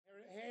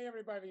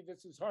everybody.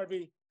 This is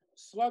Harvey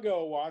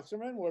Sluggo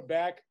Wasserman. We're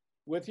back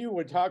with you.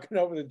 We're talking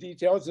over the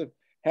details of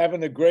having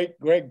the great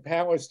Greg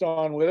Palast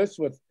on with us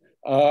with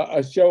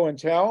a show and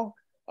tell.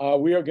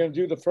 We are going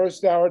to do the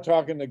first hour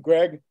talking to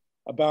Greg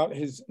about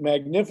his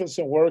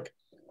magnificent work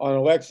on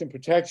election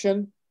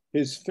protection,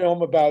 his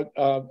film about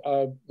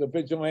the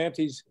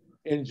vigilantes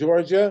in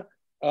Georgia,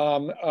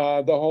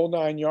 the whole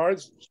 9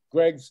 yards.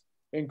 Greg's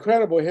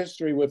incredible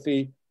history with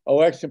the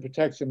election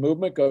protection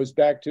movement goes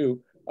back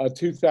to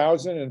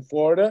 2000 in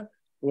Florida,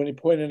 when he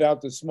pointed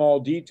out the small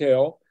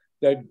detail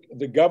that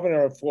the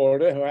governor of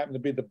Florida, who happened to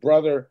be the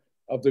brother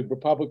of the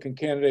Republican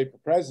candidate for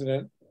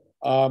president,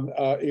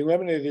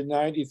 eliminated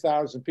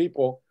 90,000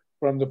 people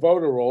from the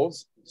voter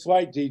rolls.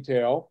 Slight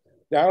detail.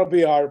 That'll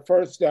be our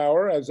first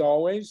hour, as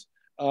always,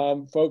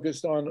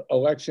 focused on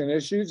election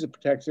issues and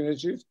protection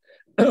issues.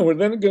 We're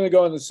then going to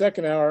go in the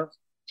second hour,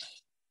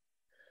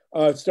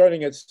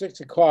 starting at 6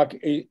 o'clock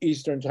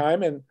Eastern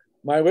time. And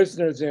my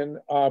listeners in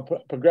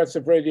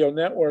Progressive Radio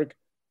Network,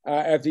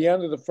 at the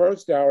end of the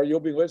first hour, you'll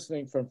be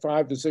listening from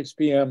 5 to 6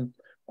 p.m.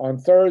 on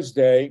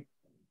Thursday.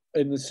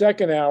 In the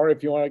second hour,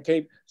 if you want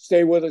to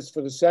stay with us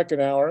for the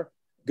second hour,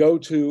 go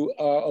to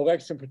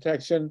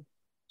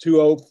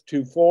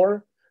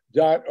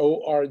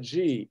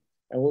electionprotection2024.org,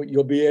 and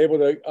you'll be able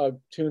to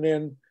tune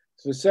in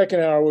to the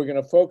second hour. We're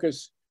going to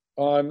focus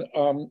on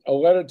a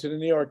letter to the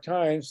New York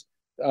Times,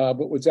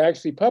 but was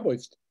actually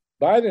published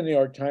by the New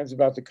York Times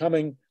about the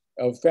coming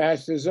of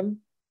fascism.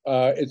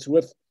 It's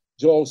with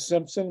Joel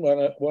Simpson,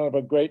 one of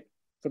the great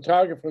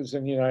photographers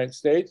in the United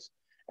States.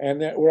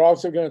 And that we're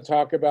also going to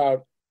talk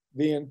about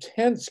the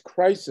intense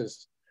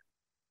crisis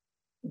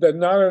that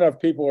not enough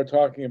people are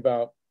talking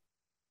about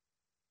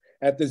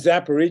at the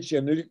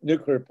Zaporizhzhia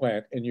nuclear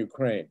plant in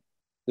Ukraine.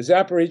 The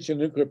Zaporizhzhia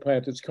nuclear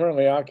plant is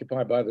currently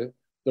occupied by the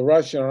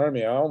Russian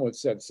army. I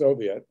almost said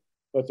Soviet,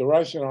 but the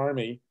Russian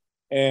army.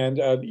 And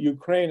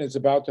Ukraine is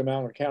about to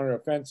mount a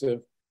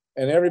counteroffensive.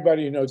 And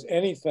everybody who knows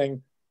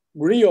anything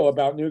real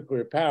about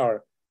nuclear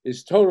power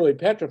is totally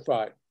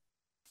petrified.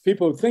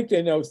 People who think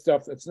they know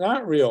stuff that's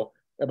not real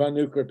about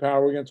nuclear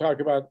power. We're going to talk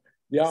about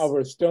the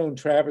Oliver Stone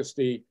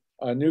travesty,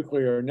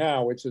 Nuclear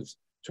Now, which is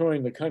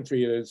touring the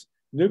country. It is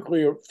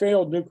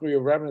failed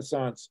nuclear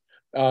renaissance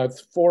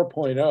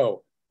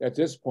 4.0 at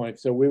this point.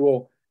 So we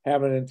will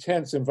have an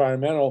intense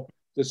environmental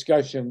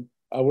discussion.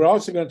 We're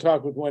also going to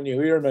talk with Wendy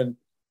Learman.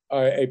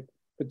 A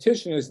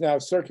petition is now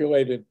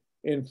circulated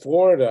in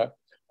Florida,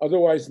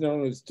 otherwise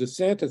known as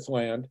DeSantis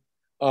land,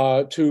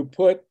 to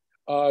put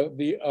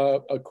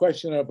a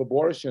question of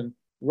abortion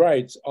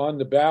rights on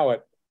the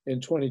ballot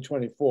in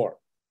 2024,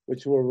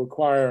 which will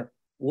require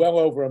well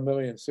over 1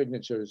 million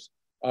signatures.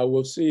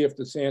 We'll see if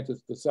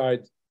DeSantis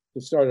decides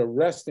to start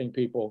arresting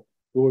people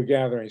who are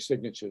gathering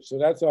signatures. So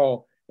that's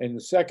all in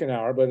the second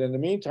hour. But in the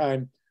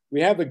meantime,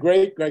 we have the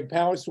great Greg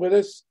Palast with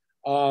us.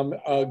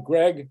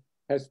 Greg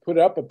has put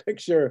up a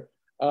picture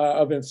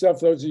of himself.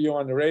 Those of you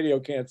on the radio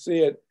can't see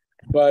it.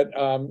 But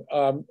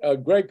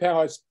Greg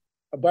Palast,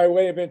 by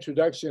way of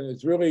introduction,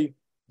 is really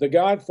the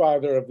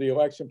godfather of the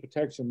election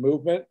protection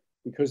movement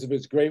because of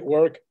his great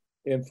work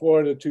in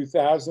Florida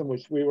 2000,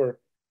 which we were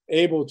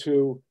able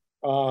to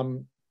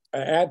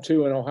add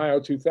to in Ohio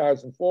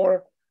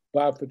 2004,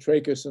 Bob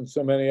Petrakis and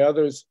so many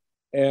others.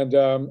 And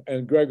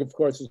Greg, of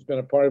course, has been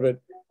a part of it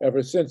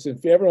ever since.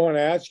 If you ever want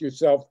to ask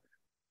yourself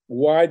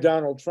why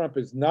Donald Trump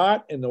is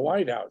not in the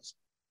White House,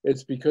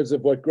 it's because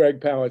of what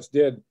Greg Palast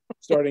did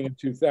starting in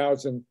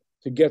 2000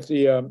 to get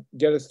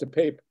us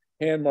to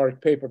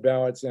hand-marked paper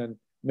ballots and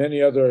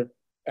many other,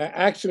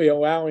 actually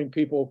allowing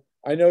people,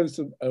 I know this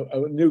is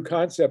a new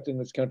concept in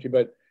this country,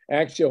 but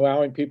actually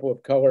allowing people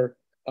of color,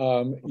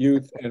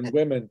 youth, and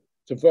women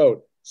to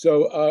vote.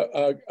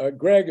 So,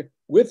 Greg,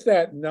 with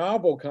that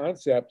novel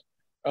concept,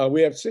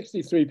 we have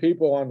 63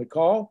 people on the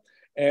call,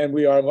 and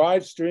we are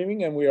live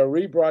streaming, and we are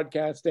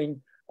rebroadcasting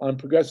on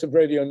Progressive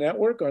Radio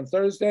Network on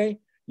Thursday.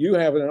 You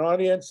have an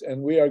audience,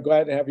 and we are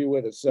glad to have you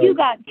with us. So you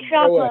got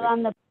chocolate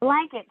on the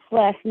blankets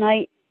last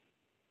night.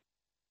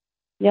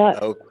 Yeah.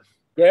 Oh.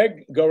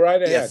 Greg, go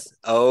right ahead. Yes.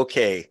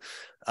 Okay.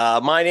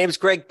 My name's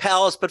Greg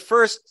Palast, but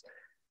first,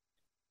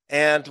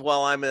 and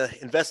while I'm an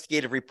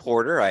investigative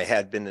reporter, I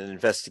had been an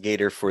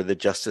investigator for the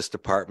Justice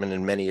Department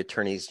and many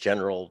attorneys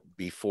general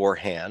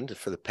beforehand.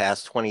 For the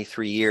past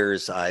 23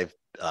 years, I've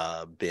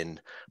been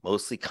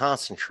mostly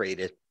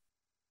concentrated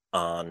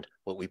on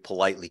what we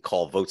politely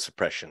call vote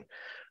suppression,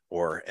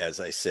 or as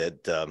I said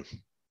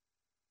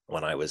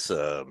when I was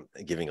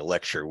giving a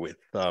lecture with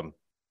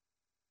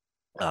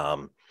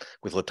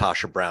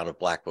Latasha Brown of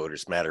Black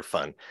Voters Matter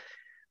Fund,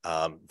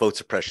 vote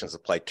suppression is a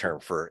polite term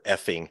for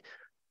effing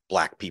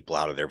Black people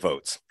out of their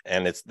votes.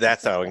 And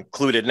that's now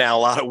included now a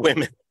lot of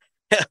women,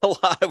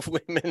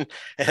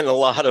 and a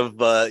lot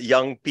of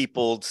young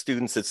people,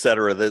 students, et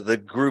cetera. The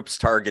groups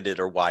targeted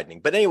are widening.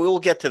 But anyway, we'll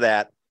get to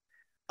that.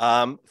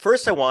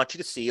 First, I want you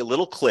to see a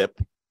little clip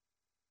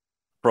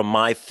from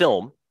my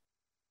film,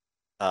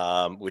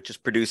 which is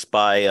produced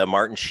by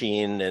Martin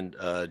Sheen and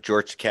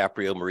George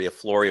DiCaprio. Maria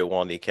Florio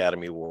won the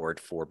Academy Award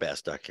for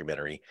Best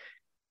Documentary.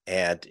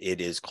 And it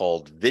is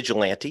called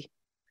Vigilante,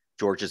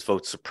 Georgia's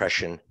vote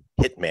suppression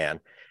hitman.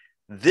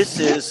 This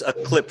is a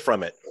clip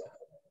from it.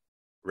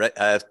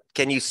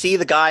 Can you see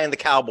the guy in the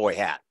cowboy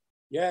hat?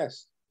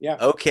 Yes. Yeah.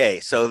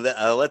 Okay, so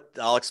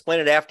I'll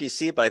explain it after you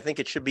see it, but I think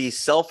it should be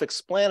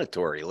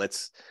self-explanatory.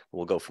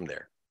 We'll go from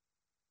there.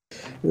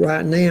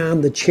 Right now,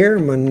 I'm the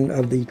chairman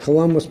of the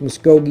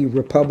Columbus-Muskogee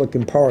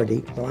Republican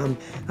Party, so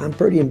I'm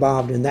pretty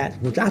involved in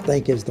that, which I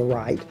think is the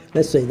right.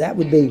 Let's see, that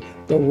would be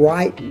the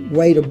right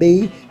way to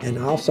be, and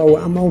also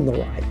I'm on the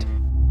right.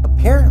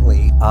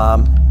 Apparently,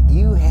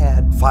 you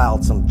had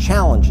filed some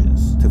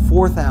challenges to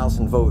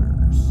 4,000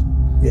 voters.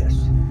 Yes.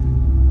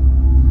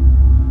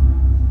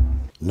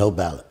 No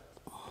ballot.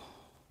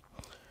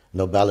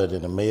 No ballot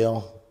in the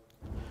mail.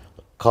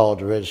 Called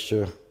the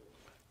register,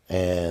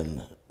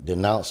 and the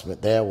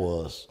announcement there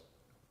was,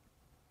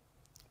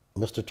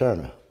 Mr.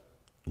 Turner,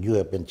 you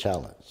have been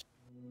challenged.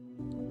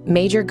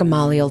 Major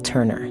Gamaliel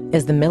Turner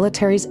is the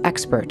military's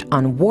expert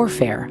on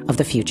warfare of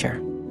the future.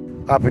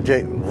 I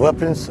project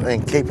weapons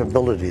and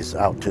capabilities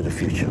out to the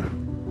future.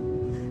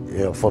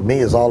 You know, for me,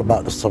 it's all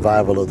about the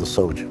survival of the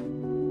soldier.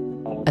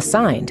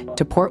 Assigned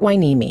to Port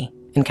Hueneme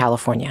in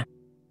California.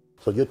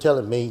 So you're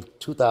telling me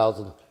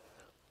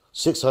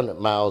 2,600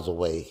 miles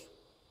away,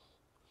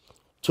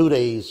 2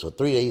 days or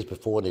 3 days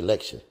before the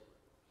election,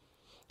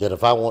 that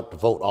if I want to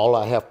vote, all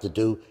I have to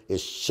do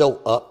is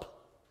show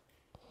up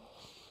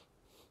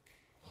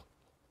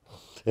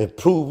and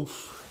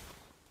prove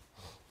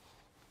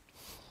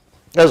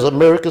as an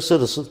American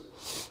citizen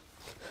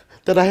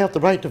that I have the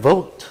right to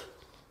vote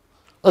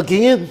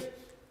again?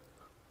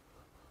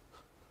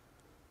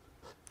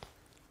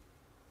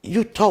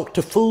 You talk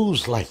to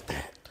fools like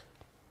that.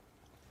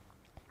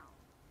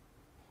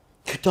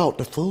 You talk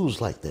to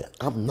fools like that.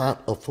 I'm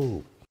not a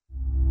fool.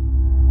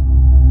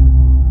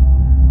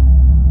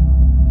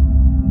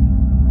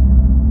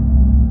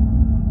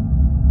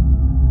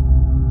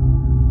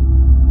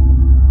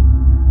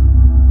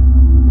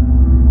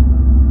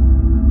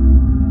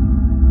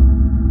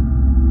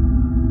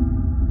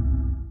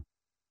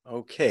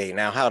 Okay,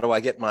 now how do I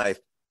get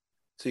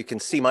so you can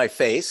see my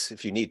face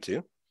if you need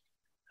to.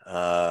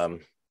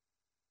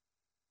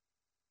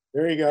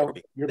 There you go.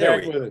 You're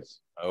back with us.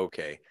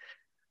 Okay.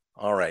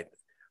 All right.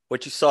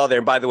 What you saw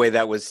there, by the way,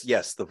 that was,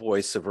 yes, the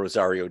voice of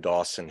Rosario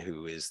Dawson,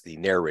 who is the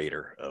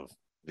narrator of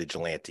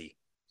Vigilante.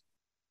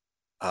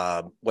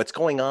 What's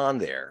going on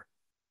there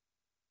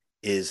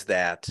is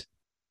that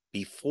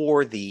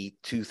before the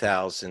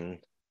 2000,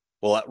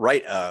 well,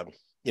 right,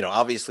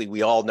 obviously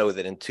we all know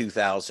that in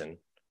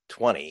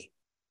 2020,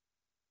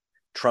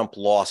 Trump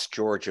lost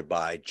Georgia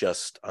by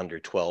just under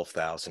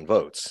 12,000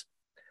 votes.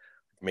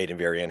 Made him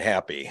very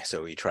unhappy,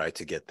 so he tried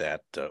to get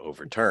that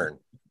overturned.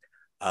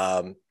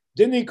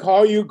 Didn't he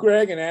call you,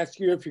 Greg, and ask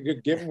you if you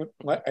could give him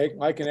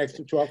like an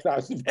extra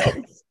 12,000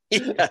 votes?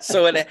 Yeah.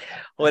 So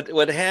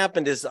what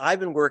happened is I've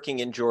been working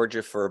in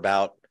Georgia for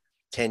about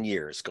 10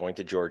 years, going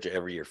to Georgia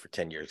every year for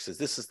 10 years, because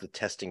this is the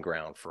testing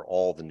ground for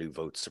all the new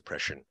vote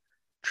suppression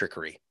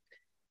trickery.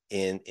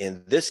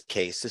 In this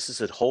case, this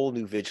is a whole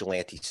new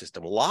vigilante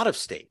system. A lot of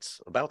states,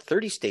 about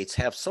 30 states,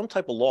 have some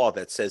type of law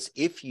that says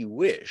if you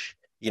wish,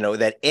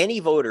 that any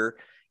voter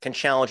can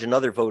challenge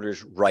another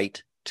voter's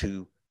right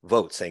to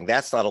vote, saying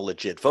that's not a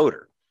legit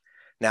voter.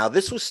 Now,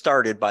 this was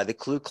started by the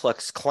Ku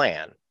Klux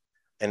Klan,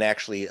 and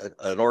actually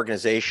an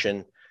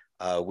organization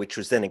which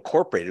was then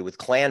incorporated with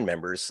Klan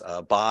members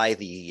by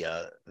the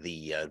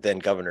then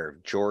governor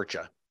of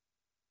Georgia,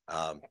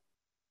 and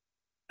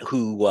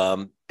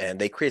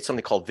they created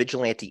something called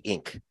Vigilante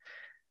Inc.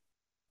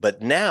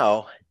 But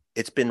now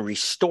it's been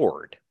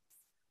restored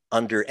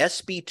under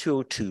SB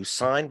 202,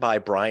 signed by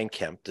Brian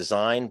Kemp,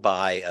 designed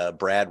by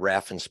Brad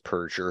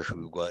Raffensperger,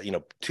 who,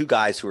 two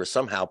guys who are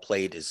somehow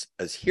played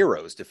as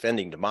heroes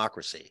defending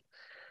democracy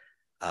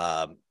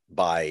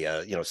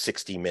by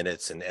 60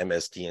 Minutes and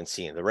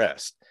MSDNC and the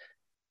rest.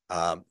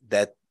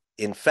 That,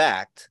 in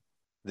fact,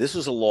 this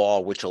was a law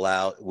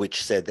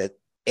which said that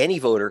any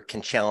voter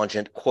can challenge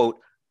an, quote,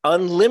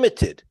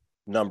 unlimited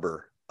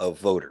number of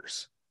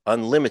voters,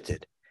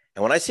 unlimited.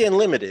 And when I say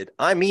unlimited,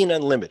 I mean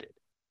unlimited.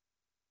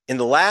 In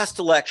the last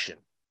election,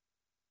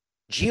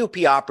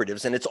 GOP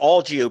operatives, and it's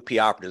all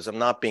GOP operatives, I'm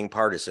not being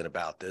partisan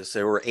about this,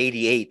 there were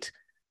 88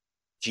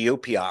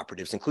 GOP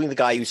operatives, including the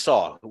guy you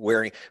saw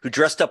who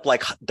dressed up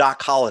like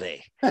Doc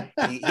Holliday.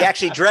 He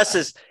actually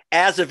dresses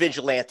as a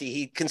vigilante.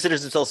 He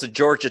considers himself a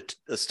Georgia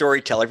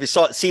storyteller. If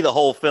you see the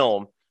whole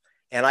film,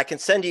 and I can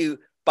send you,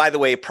 by the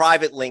way, a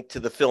private link to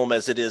the film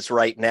as it is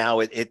right now.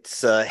 It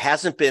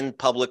hasn't been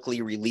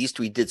publicly released.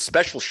 We did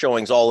special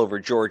showings all over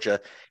Georgia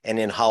and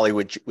in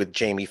Hollywood with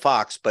Jamie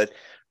Foxx, but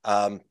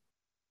I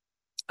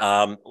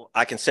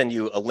can send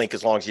you a link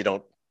as long as you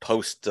don't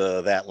post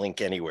that link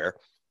anywhere.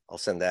 I'll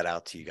send that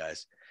out to you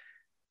guys.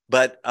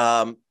 But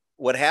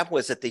what happened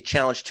was that they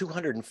challenged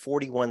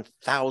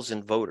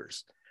 241,000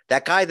 voters.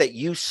 That guy that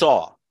you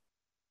saw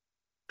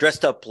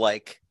dressed up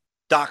like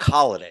Doc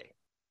Holliday.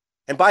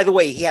 And by the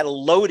way, he had a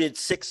loaded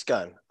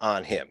 6-gun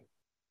on him.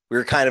 We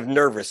were kind of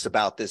nervous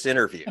about this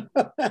interview,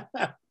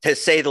 to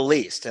say the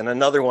least. And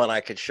another one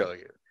I could show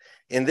you.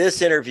 in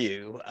this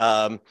interview.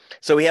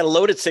 So he had a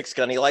loaded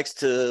 6-gun. He likes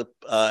to,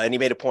 and he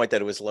made a point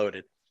that it was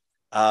loaded.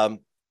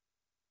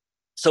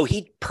 So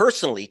he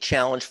personally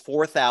challenged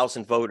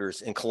 4,000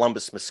 voters in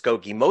Columbus,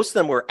 Muskogee. Most of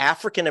them were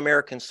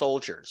African-American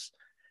soldiers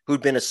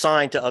who'd been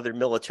assigned to other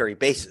military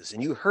bases.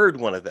 And you heard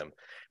one of them,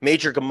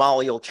 Major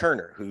Gamaliel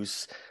Turner,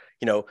 who's,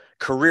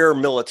 career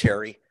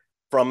military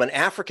from an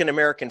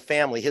African-American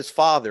family. His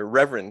father,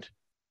 Reverend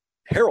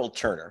Harold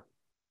Turner,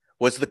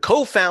 was the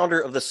co-founder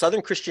of the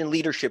Southern Christian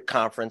Leadership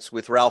Conference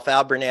with Ralph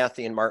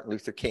Abernathy and Martin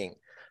Luther King.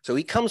 So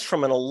he comes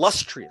from an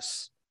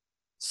illustrious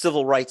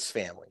civil rights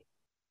family.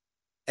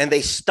 And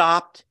they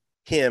stopped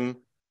him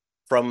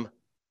from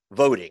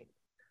voting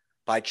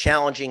by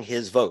challenging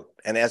his vote.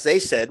 And as they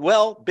said,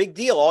 well, big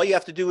deal. All you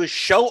have to do is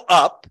show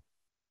up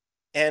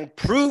and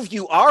prove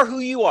you are who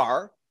you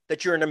are,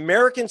 that you're an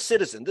American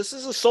citizen. This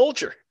is a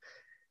soldier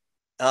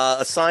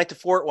assigned to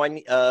Port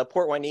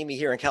Hueneme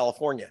here in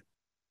California.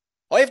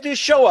 All you have to do is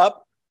show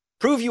up,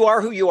 prove you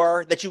are who you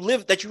are, that you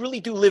really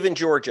do live in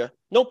Georgia.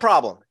 No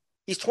problem.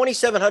 He's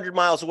 2,700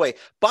 miles away.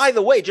 By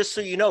the way, just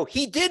so you know,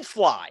 he did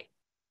fly.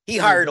 He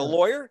hired a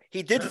lawyer.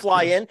 He did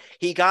fly in.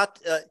 He got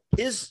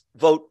his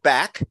vote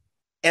back,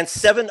 and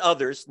 7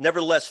 others,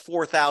 nevertheless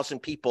 4,000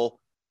 people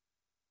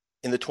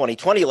in the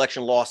 2020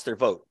 election lost their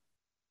vote.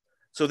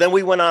 So then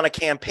we went on a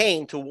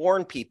campaign to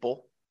warn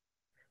people,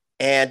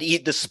 and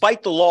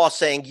despite the law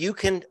saying you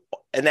can,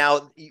 and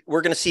now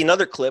we're going to see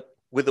another clip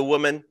with a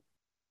woman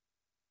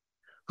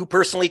who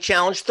personally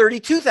challenged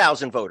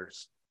 32,000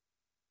 voters.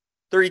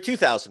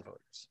 32,000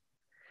 voters.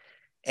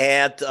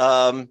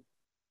 And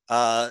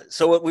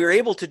so what we were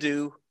able to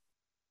do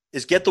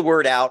is get the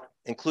word out,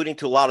 including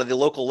to a lot of the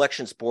local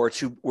elections boards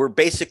who were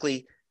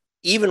basically,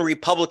 even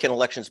Republican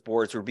elections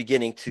boards were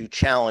beginning to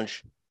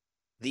challenge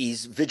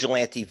these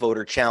vigilante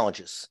voter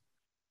challenges.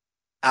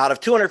 Out of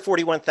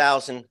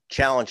 241,000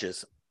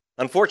 challenges,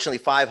 unfortunately,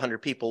 500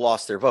 people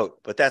lost their vote,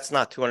 but that's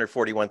not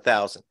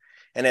 241,000.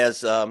 And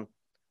as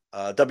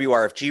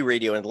WRFG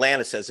radio in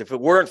Atlanta says, if it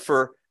weren't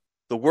for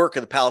the work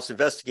of the Palast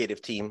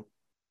investigative team,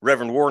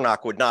 Reverend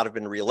Warnock would not have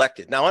been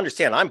reelected. Now,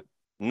 understand, I'm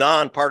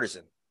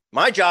nonpartisan.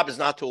 My job is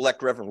not to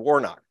elect Reverend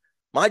Warnock.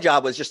 My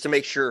job was just to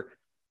make sure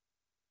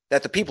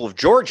that the people of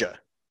Georgia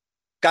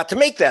got to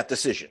make that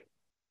decision.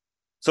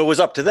 So it was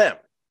up to them.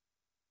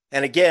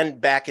 And again,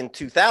 back in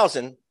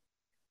 2000,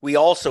 we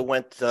also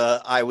went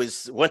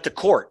to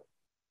court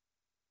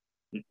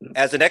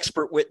as an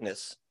expert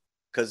witness,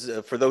 because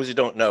for those who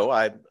don't know,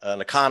 I'm an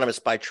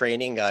economist by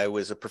training. I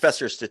was a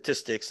professor of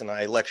statistics, and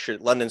I lectured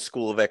at London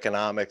School of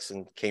Economics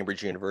and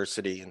Cambridge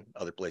University and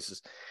other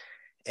places.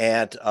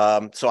 And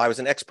so I was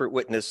an expert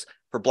witness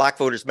for Black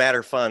Voters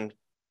Matter Fund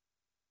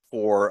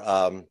for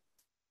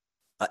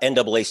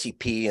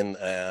NAACP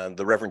and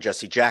the Reverend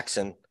Jesse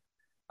Jackson.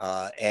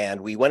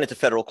 And we went into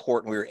federal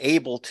court, and we were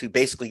able to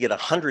basically get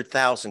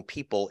 100,000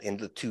 people in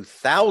the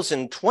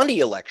 2020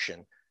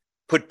 election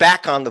put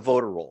back on the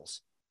voter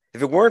rolls.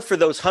 If it weren't for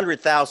those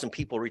 100,000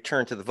 people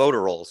returned to the voter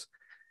rolls,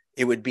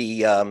 it would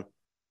be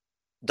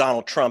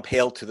Donald Trump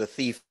hailed to the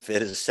thief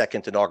at his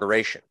second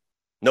inauguration.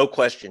 No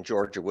question,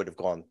 Georgia would have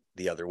gone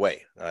the other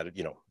way.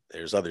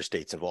 There's other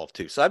states involved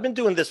too. So I've been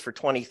doing this for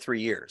 23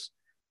 years.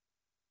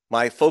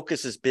 My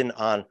focus has been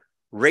on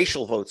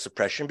racial vote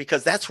suppression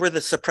because that's where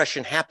the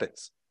suppression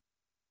happens.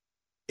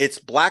 It's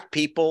Black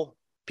people,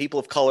 people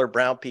of color,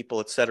 brown people,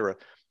 et cetera,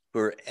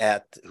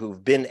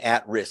 who've been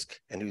at risk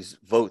and whose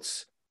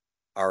votes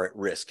are at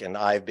risk. And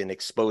I've been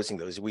exposing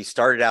those. We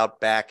started out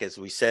back, as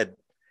we said,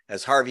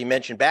 as Harvey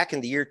mentioned, back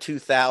in the year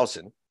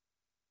 2000.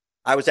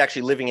 I was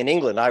actually living in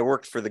England. I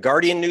worked for the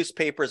Guardian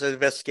newspaper as an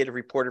investigative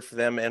reporter for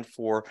them, and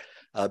for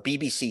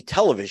BBC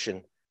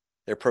television,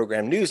 their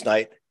program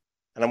Newsnight.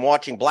 And I'm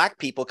watching Black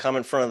people come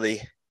in front of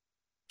the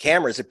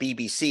cameras at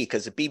BBC,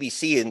 because at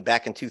BBC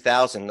back in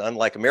 2000,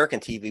 unlike American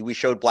TV, we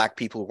showed Black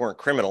people who weren't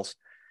criminals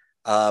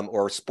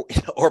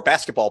or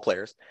basketball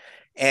players.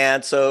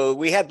 And so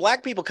we had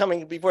Black people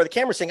coming before the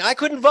camera saying, I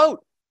couldn't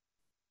vote.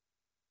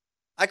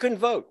 I couldn't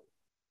vote.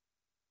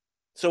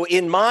 So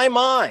in my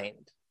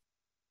mind,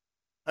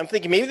 I'm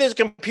thinking maybe there's a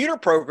computer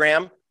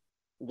program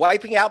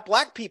wiping out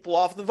Black people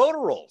off the voter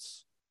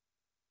rolls.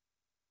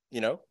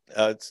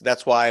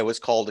 That's why I was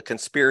called a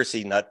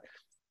conspiracy nut,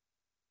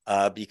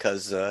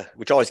 because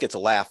which always gets a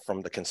laugh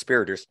from the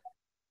conspirators.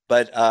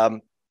 But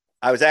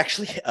I was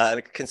actually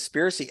a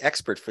conspiracy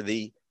expert for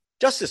the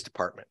Justice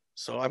Department,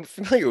 so I'm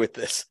familiar with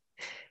this.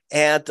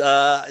 And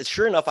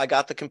sure enough, I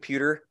got the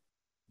computer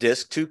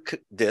two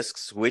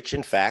discs, which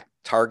in fact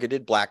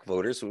targeted Black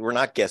voters. We were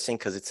not guessing,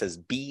 because it says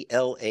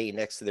BLA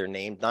next to their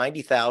name.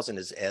 90,000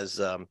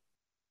 as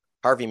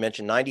Harvey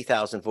mentioned,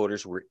 90,000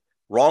 voters were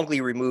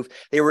wrongly removed.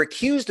 They were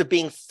accused of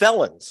being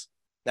felons.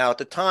 Now, at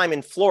the time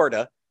in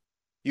Florida,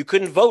 you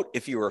couldn't vote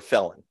if you were a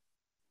felon,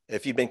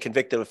 if you'd been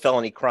convicted of a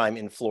felony crime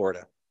in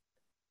Florida.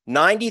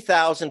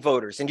 90,000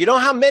 voters. And you know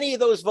how many of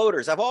those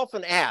voters, I've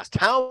often asked,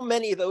 how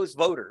many of those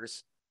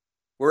voters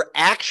were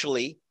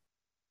actually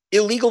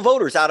illegal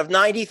voters out of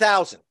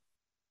 90,000?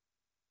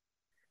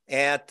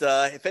 And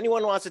if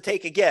anyone wants to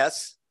take a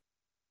guess,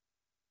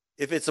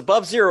 If it's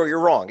above zero, you're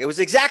wrong. It was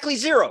exactly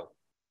zero.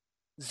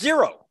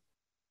 Zero.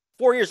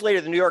 4 years later,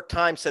 the New York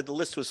Times said the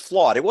list was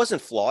flawed. It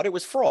wasn't flawed. It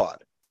was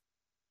fraud.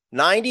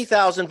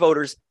 90,000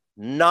 voters,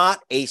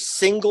 not a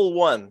single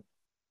one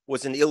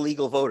was an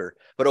illegal voter,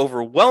 but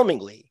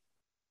overwhelmingly,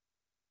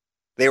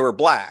 they were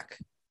black.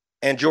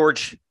 And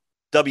George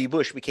W.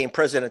 Bush became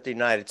president of the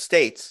United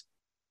States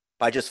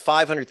by just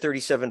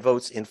 537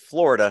 votes in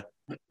Florida,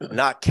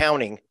 not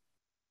counting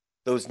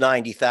those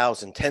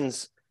 90,000,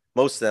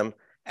 most of them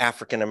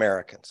African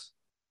Americans.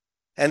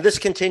 And this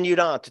continued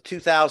on to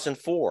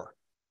 2004,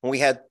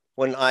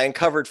 when I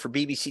uncovered for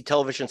BBC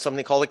television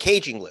something called a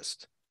caging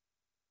list.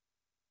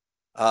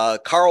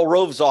 Karl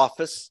Rove's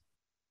office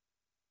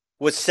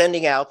was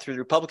sending out through the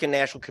Republican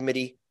National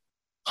Committee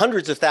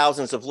hundreds of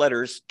thousands of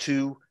letters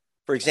to,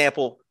 for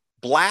example,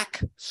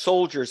 black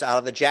soldiers out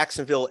of the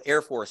Jacksonville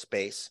Air Force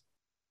Base,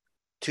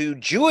 to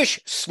Jewish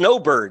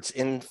snowbirds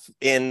in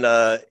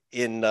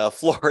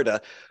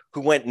Florida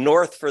who went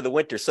north for the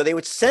winter. So they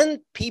would send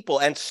people,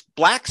 and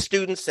black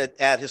students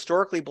at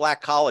historically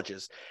black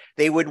colleges,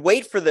 they would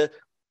wait for the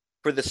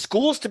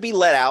schools to be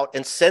let out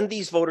and send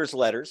these voters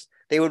letters.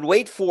 They would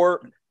wait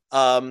for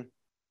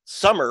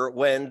summer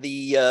when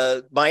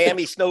the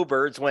Miami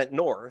snowbirds went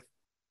north.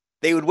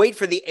 They would wait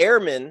for the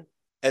airmen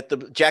at the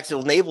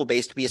Jacksonville Naval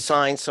Base to be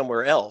assigned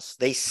somewhere else.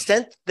 They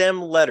sent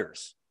them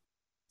letters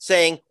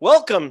saying,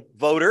 "Welcome,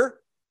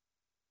 voter."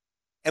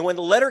 And when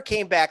the letter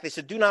came back, they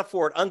said, "Do not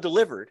forward,"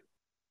 undelivered,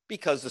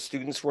 because the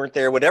students weren't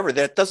there, whatever.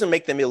 That doesn't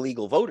make them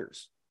illegal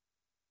voters.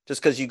 Just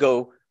because you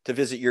go to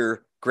visit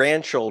your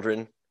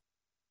grandchildren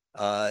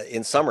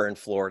in summer in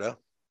Florida,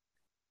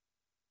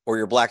 or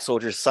your black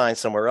soldiers assigned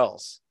somewhere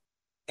else.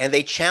 And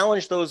they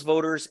challenged those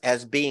voters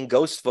as being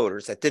ghost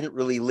voters that didn't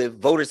really live,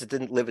 voters that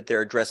didn't live at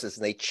their addresses,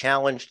 and they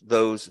challenged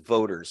those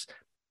voters.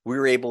 We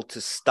were able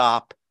to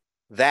stop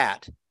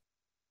that.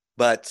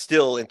 But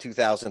still in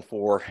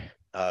 2004,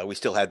 we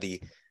still had the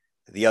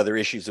other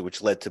issues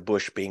which led to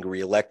Bush being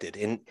reelected.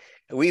 And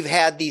we've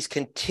had these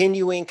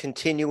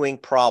continuing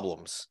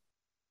problems.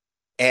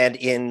 And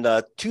in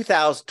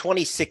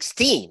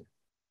 2016,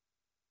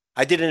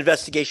 I did an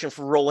investigation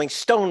for Rolling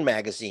Stone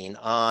magazine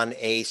on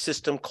a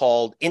system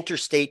called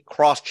Interstate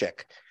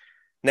Crosscheck.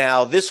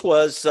 Now, this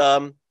was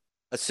a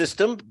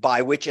system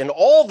by which, in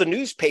all the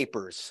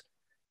newspapers,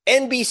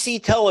 NBC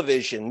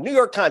television, New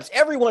York Times,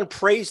 everyone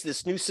praised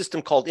this new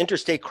system called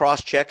Interstate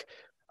Crosscheck,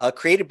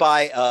 created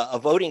by a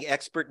voting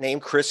expert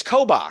named Chris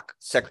Kobach,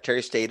 Secretary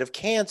of State of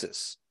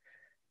Kansas.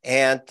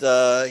 And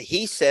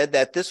he said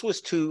that this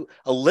was to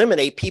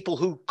eliminate people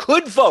who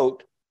could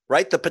vote,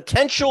 right? The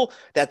potential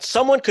that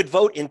someone could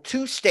vote in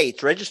 2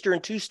 states, register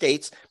in 2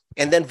 states,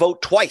 and then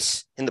vote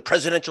twice in the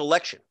presidential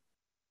election.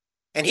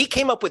 And he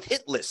came up with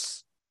hit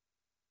lists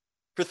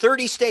for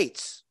 30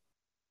 states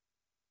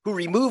who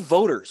removed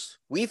voters.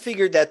 We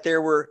figured that there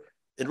were,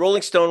 in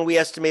Rolling Stone, we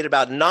estimated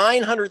about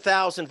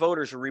 900,000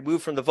 voters were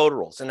removed from the voter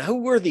rolls. And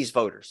who were these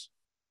voters?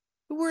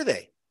 Who were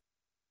they?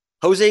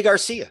 Jose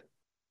Garcia.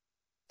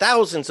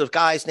 Thousands of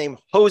guys named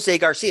Jose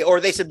Garcia. Or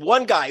they said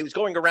one guy who was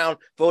going around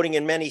voting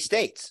in many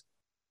states.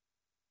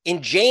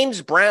 In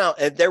James Brown,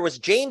 there was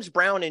James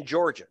Brown in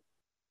Georgia.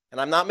 And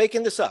I'm not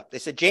making this up. They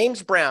said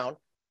James Brown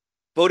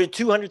voted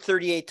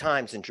 238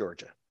 times in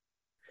Georgia.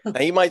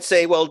 Now you might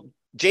say, well,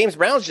 James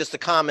Brown's just a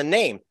common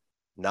name.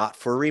 Not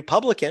for a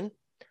Republican.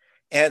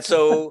 And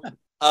so,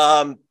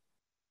 and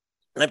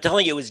I'm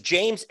telling you, it was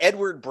James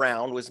Edward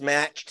Brown was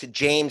matched to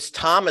James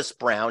Thomas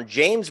Brown.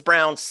 James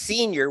Brown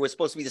Sr. was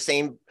supposed to be the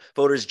same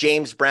voter as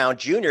James Brown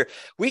Jr.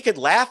 We could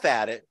laugh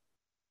at it,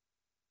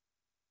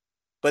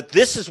 but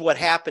this is what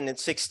happened in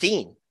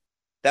 2016.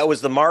 That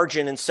was the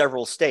margin in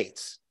several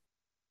states.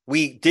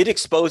 We did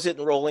expose it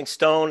in Rolling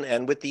Stone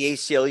and with the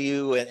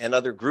ACLU and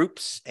other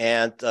groups,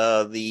 and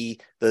the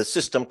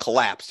system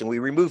collapsed and we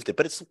removed it.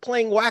 But it's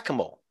playing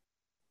whack-a-mole.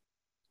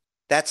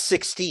 That's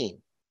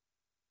 2016.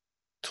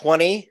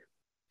 2020,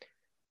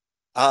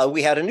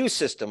 we had a new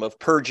system of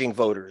purging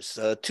voters,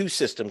 2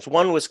 systems.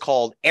 One was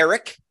called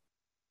ERIC,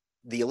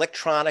 the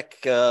Electronic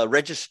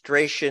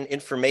Registration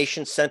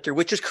Information Center,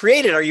 which was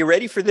created, are you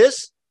ready for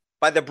this?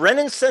 By the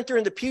Brennan Center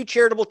and the Pew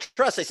Charitable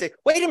Trust. I say,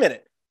 wait a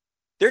minute.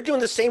 They're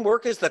doing the same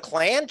work as the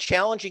Klan,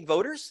 challenging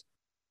voters?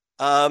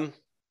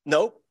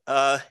 No.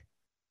 I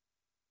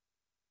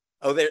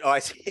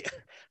see.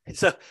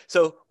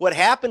 So what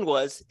happened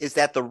is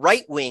that the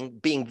right wing,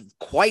 being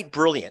quite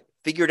brilliant,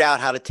 figured out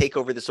how to take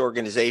over this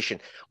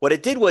organization. What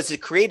it did was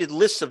it created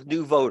lists of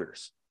new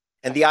voters.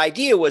 And the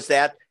idea was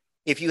that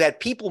if you had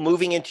people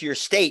moving into your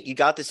state, you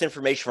got this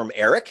information from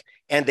Eric,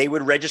 and they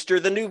would register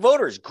the new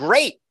voters.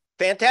 Great.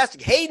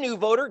 Fantastic. Hey, new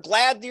voter,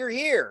 glad you're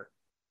here.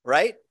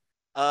 Right?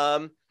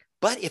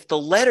 But if the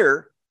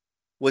letter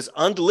was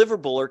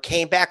undeliverable or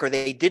came back, or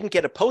they didn't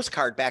get a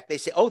postcard back, they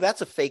say, oh,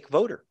 that's a fake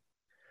voter.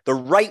 The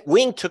right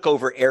wing took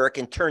over Eric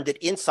and turned it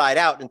inside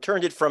out and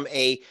turned it from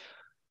a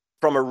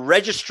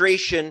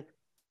registration,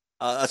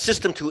 a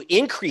system to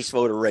increase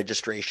voter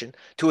registration,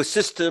 to a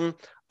system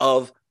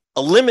of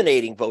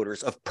eliminating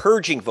voters, of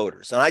purging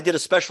voters. And I did a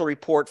special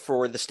report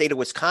for the state of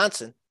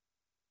Wisconsin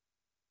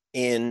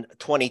in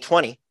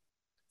 2020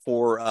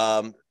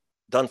 for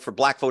done for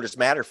Black Voters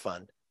Matter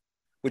Fund,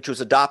 which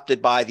was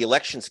adopted by the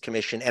Elections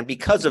Commission. And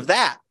because of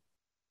that,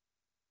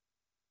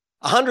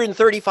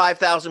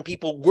 135,000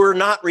 people were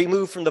not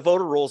removed from the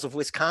voter rolls of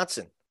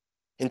Wisconsin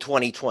in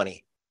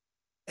 2020.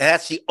 And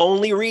that's the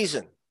only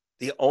reason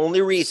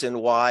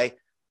why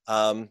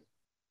Joe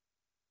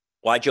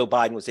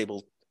Biden was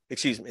able,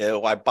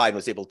 why Biden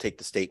was able to take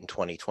the state in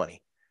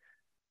 2020.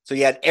 So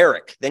you had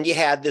Eric, then you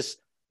had this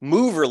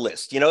mover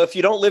list. You know, if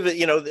you don't live,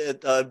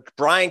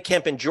 Brian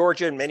Kemp in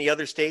Georgia and many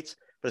other states,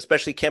 but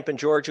especially Kemp in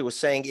Georgia, was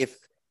saying if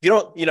you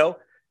don't,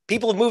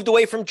 people have moved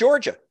away from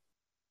Georgia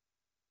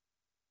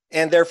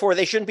and therefore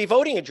they shouldn't be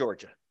voting in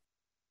Georgia.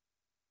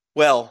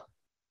 Well,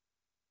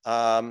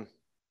 if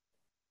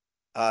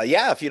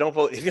you don't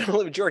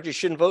live in Georgia, you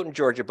shouldn't vote in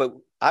Georgia. But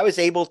I was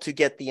able to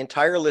get the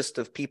entire list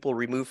of people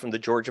removed from the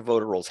Georgia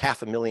voter rolls,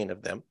 500,000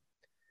 of them.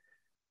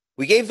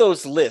 We gave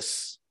those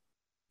lists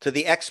to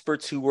the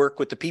experts who work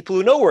with the people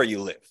who know where you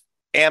live,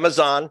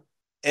 Amazon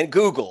and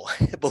Google.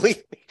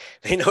 Believe me,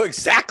 they know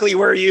exactly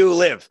where you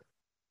live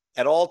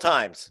at all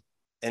times.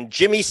 And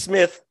Jimmy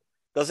Smith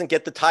doesn't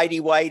get the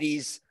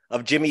tidy-whities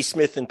of Jimmy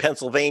Smith in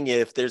Pennsylvania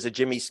if there's a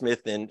Jimmy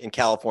Smith in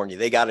California.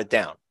 They got it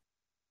down.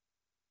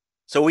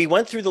 So we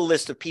went through the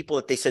list of people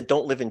that they said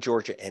don't live in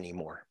Georgia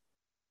anymore.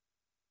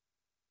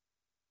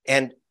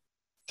 And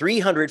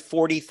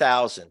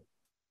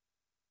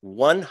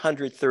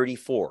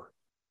 340,134,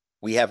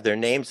 we have their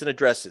names and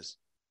addresses,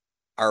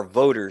 are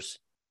voters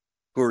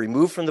who were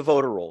removed from the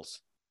voter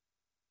rolls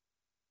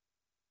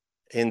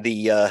in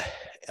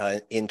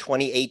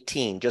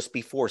 2018, just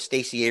before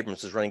Stacey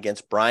Abrams was running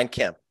against Brian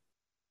Kemp.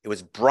 It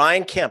was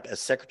Brian Kemp as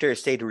Secretary of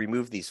State who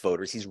removed these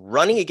voters. He's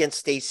running against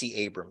Stacey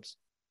Abrams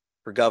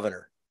for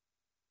governor.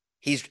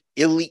 He's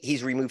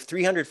removed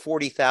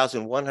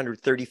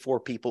 340,134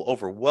 people,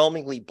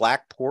 overwhelmingly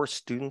Black, poor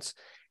students,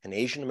 and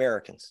Asian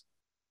Americans.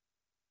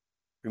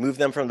 Removed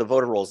them from the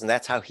voter rolls, and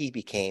that's how he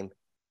became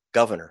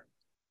governor.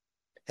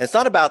 And it's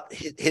not about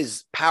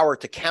his power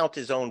to count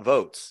his own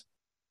votes.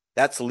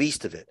 That's the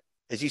least of it.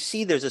 As you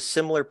see, there's a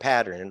similar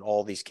pattern in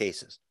all these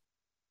cases.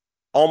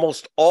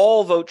 Almost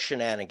all vote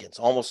shenanigans,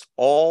 almost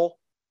all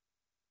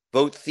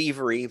vote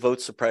thievery,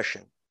 vote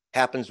suppression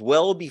happens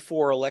well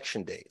before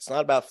election day. It's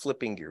not about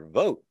flipping your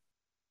vote.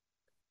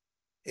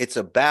 It's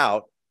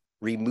about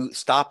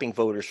stopping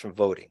voters from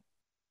voting,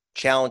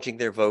 challenging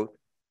their vote,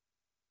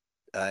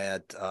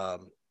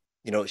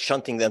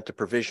 shunting them to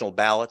provisional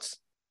ballots.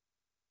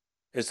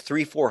 There's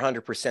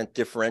 300-400%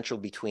 differential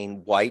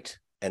between white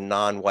and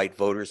non-white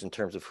voters in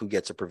terms of who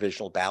gets a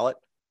provisional ballot.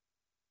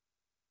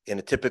 In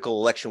a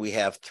typical election, we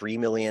have 3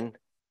 million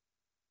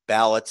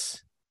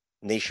ballots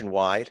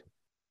nationwide,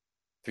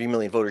 3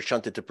 million voters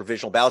shunted to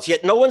provisional ballots,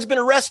 yet no one's been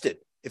arrested.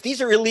 If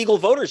these are illegal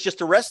voters,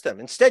 just arrest them.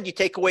 Instead, you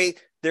take away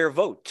their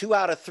vote. 2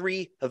 out of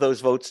 3 of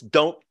those votes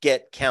don't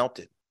get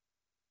counted,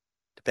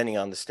 depending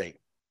on the state.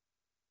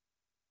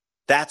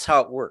 That's how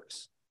it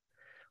works.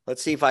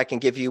 Let's see if I can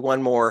give you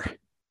one more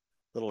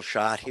little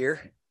shot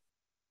here.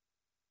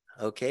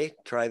 Okay,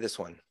 try this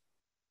one.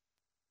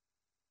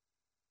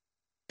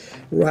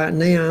 Right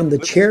now, I'm the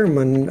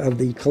chairman of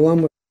the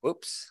Columbus.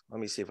 Whoops, let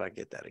me see if I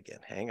get that again.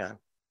 Hang on.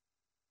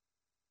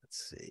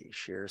 Let's see,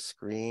 share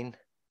screen. I'm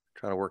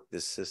trying to work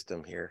this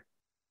system here.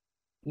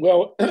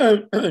 Well,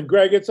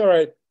 Greg, it's all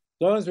right. As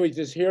long as we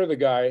just hear the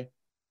guy.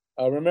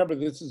 Remember,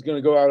 this is going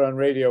to go out on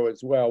radio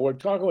as well. We're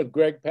talking with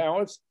Greg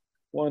Palast,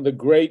 one of the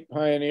great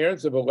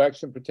pioneers of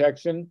election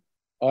protection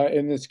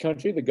in this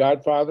country, the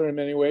godfather in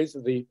many ways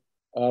of the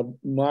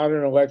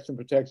modern election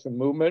protection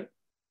movement.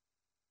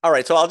 All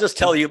right, so I'll just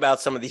tell you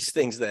about some of these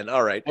things then.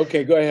 All right.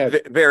 Okay, go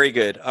ahead. Very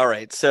good. All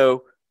right,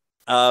 so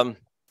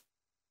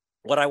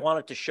what I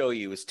wanted to show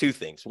you is 2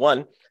 things.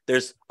 One,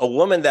 there's a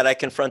woman that I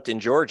confront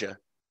in Georgia,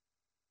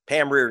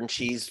 Pam Reardon.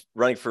 She's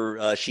running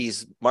for,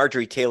 she's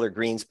Marjorie Taylor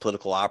Greene's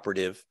political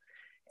operative,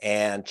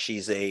 and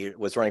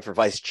was running for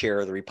vice chair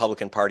of the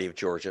Republican Party of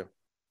Georgia.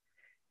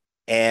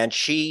 And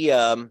she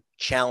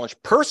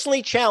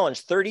personally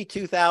challenged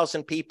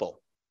 32,000 people.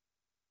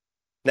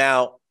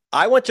 Now,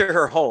 I went to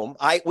her home.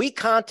 We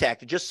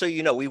contacted, just so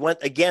you know, we went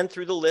again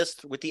through the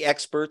list with the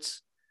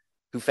experts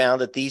who found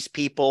that these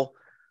people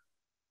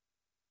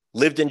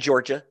lived in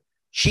Georgia.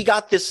 She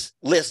got this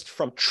list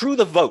from True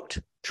the Vote.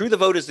 True the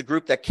Vote is the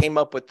group that came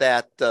up with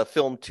that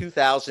film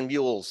 2,000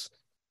 Mules.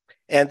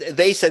 And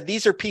they said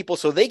these are people.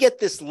 So they get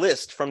this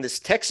list from this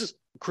Texas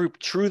group,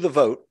 True the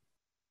Vote.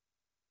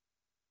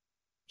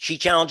 She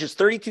challenges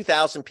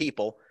 32,000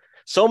 people,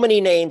 so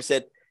many names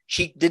that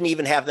she didn't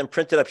even have them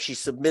printed up. She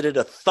submitted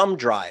a thumb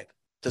drive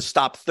to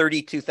stop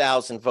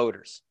 32,000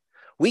 voters.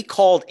 We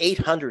called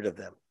 800 of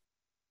them.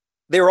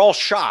 They were all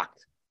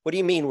shocked. What do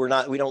you mean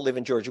we don't live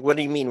in Georgia? What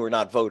do you mean we're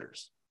not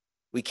voters?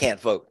 We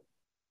can't vote.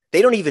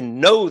 They don't even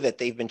know that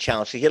they've been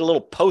challenged. You get a little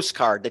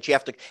postcard that you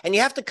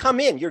have to come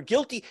in. You're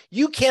guilty.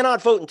 You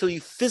cannot vote until you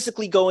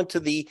physically go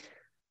into the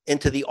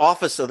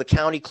office of the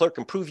county clerk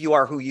and prove you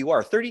are who you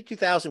are.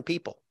 32,000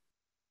 people.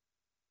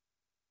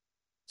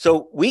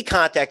 So we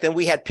contacted them.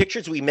 We had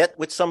pictures. We met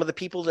with some of the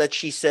people that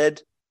she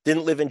said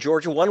didn't live in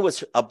Georgia. One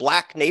was a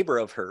black neighbor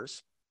of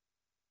hers.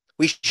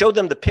 We showed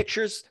them the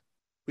pictures.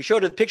 We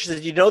showed her the pictures.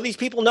 Do you know these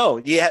people? No.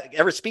 Do you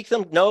ever speak to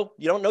them? No.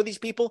 You don't know these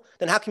people?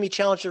 Then how can you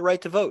challenge their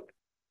right to vote?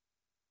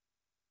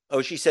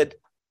 Oh, she said,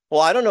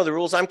 well, I don't know the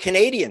rules. I'm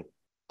Canadian.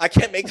 I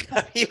can't make,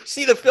 you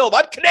see the film.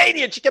 I'm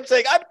Canadian. She kept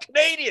saying, I'm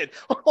Canadian.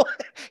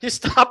 You're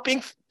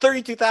stopping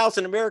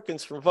 32,000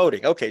 Americans from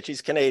voting. Okay,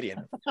 she's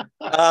Canadian.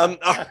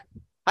 I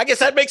guess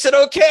that makes it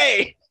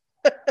okay.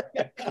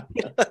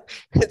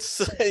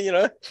 It's, you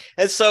know,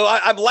 and so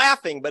I'm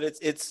laughing, but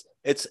it's,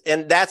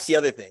 and that's the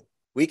other thing.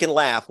 We can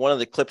laugh. One of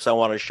the clips I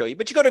want to show you,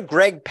 but you go to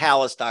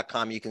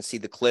gregpalast.com. You can see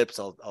the clips.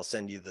 I'll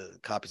send you the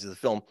copies of the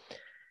film.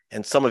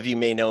 And some of you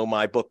may know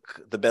my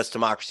book, The Best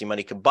Democracy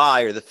Money Can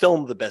Buy, or the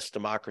film, The Best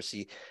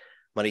Democracy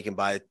Money Can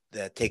Buy,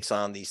 that takes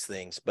on these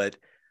things. But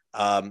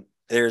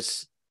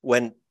there's,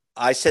 when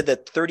I said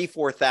that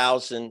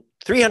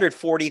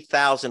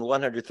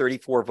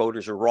 340,134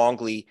 voters are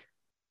wrongly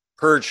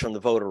purged from the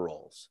voter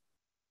rolls.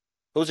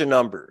 Those are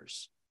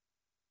numbers.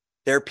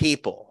 They're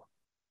people.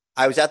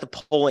 I was at the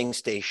polling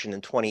station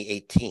in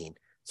 2018.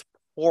 It's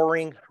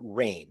pouring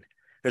rain.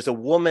 There's a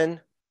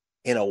woman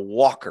in a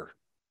walker,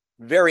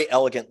 very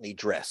elegantly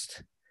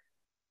dressed.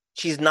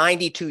 She's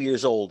 92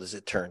 years old, as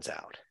it turns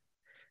out.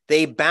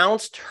 They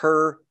bounced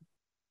her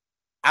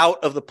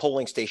out of the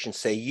polling station,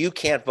 say, you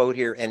can't vote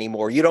here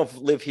anymore. You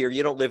don't live here.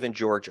 You don't live in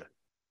Georgia.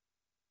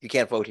 You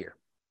can't vote here.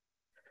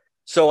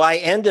 So I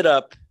ended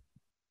up,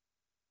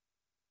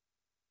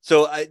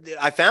 so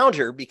I found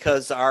her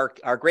because our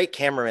great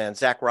cameraman,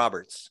 Zach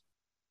Roberts,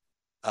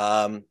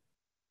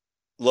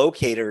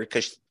 located her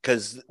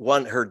because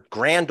her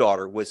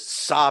granddaughter was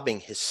sobbing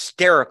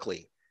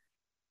hysterically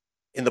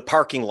in the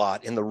parking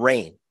lot in the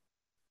rain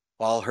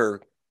while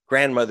her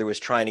grandmother was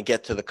trying to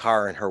get to the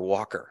car in her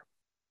walker.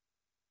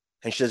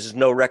 And she says, there's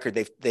no record.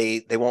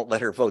 They won't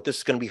let her vote. This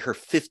is going to be her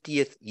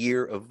 50th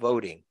year of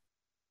voting.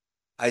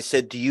 I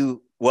said, do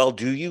you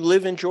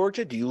live in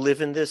Georgia? Do you live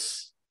in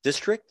this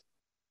district?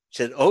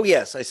 She said, oh,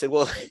 yes. I said,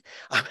 well,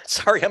 I'm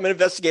sorry, I'm an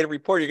investigative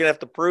reporter. You're going to have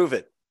to prove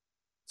it.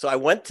 So I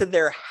went to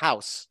their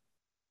house,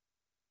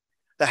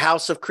 the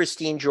house of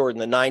Christine Jordan,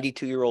 the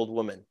 92-year-old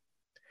woman.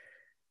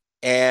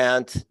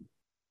 And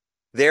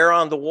there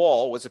on the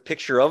wall was a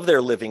picture of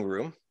their living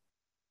room,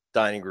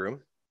 dining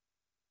room,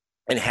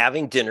 and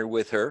having dinner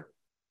with her.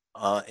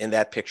 In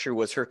that picture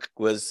was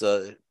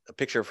a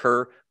picture of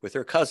her with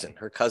her cousin.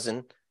 Her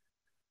cousin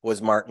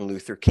was Martin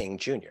Luther King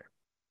Jr.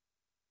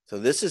 So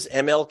this is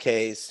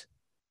MLK's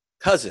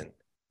cousin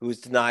who was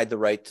denied the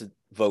right to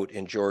vote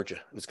in Georgia.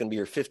 It was going to be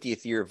her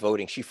 50th year of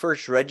voting. She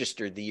first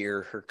registered the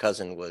year her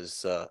cousin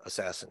was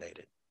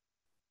assassinated.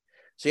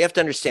 So you have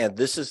to understand,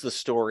 this is the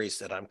stories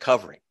that I'm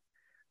covering.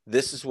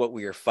 This is what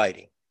we are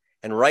fighting.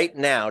 And right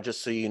now,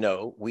 just so you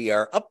know, we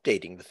are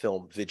updating the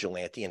film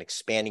Vigilante and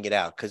expanding it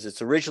out because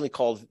it's originally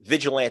called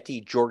Vigilante,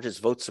 Georgia's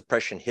Vote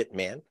Suppression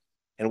Hitman.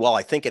 And while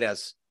I think it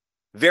has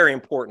very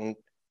important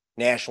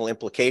national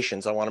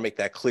implications, I want to make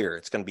that clear.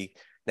 It's going to be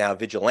now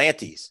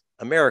Vigilantes,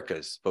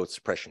 America's Vote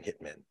Suppression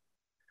Hitmen.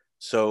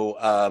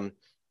 So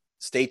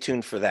stay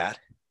tuned for that.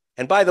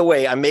 And by the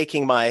way, I'm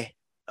making my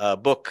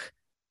book,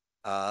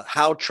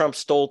 How Trump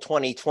Stole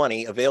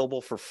 2020,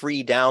 available for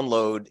free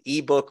download,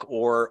 ebook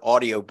or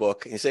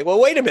audiobook. And you say,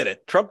 well, wait a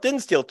minute, Trump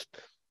didn't steal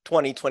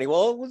 2020.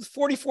 Well, it was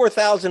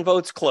 44,000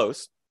 votes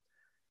close.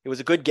 It was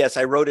a good guess.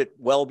 I wrote it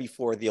well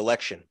before the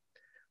election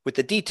with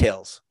the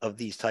details of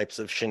these types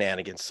of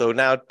shenanigans. So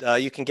now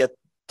you can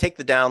take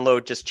the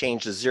download, just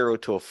change the 0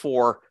 to a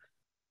 4,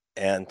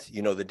 and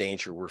you know the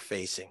danger we're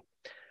facing.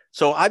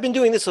 So I've been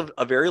doing this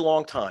a very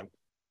long time.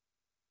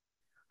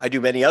 I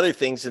do many other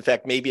things. In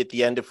fact, maybe at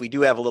the end, if we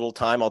do have a little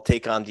time, I'll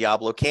take on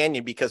Diablo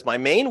Canyon because my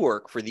main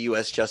work for the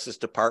U.S. Justice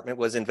Department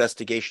was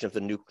investigation of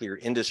the nuclear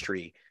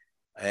industry.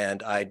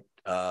 And I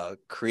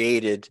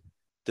created,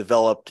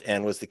 developed,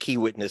 and was the key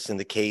witness in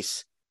the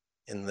case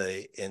in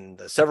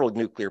the several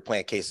nuclear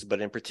plant cases,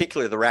 but in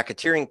particular, the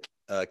racketeering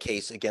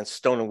case against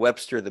Stone &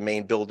 Webster, the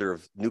main builder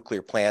of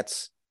nuclear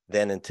plants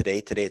then and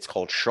today. Today it's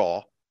called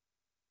Shaw,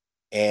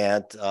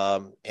 and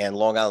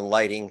Long Island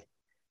Lighting.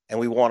 And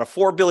we won a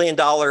 $4 billion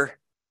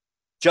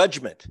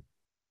judgment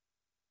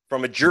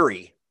from a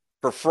jury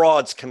for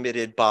frauds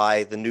committed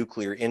by the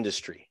nuclear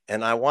industry.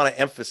 And I want to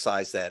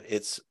emphasize that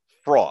it's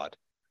fraud.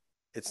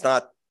 It's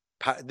not,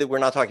 we're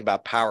not talking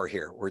about power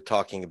here. We're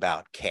talking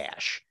about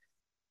cash.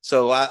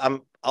 So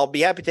I'll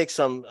be happy to take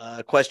some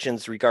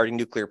questions regarding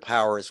nuclear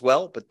power as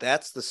well, but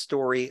that's the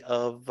story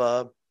of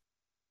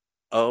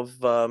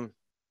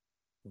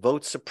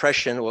vote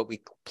suppression, what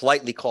we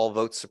politely call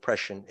vote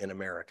suppression in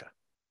America.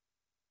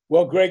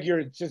 Well, Greg,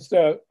 you're just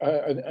a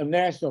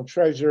national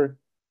treasure,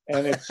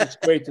 and it's just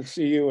great to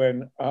see you.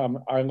 And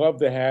I love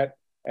the hat,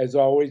 as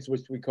always,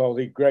 which we call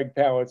the Greg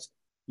Palast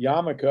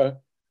yarmulke.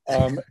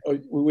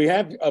 We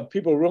have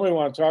people really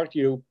want to talk to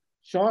you.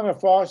 Shauna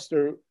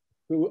Foster,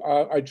 who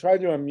I tried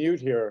to unmute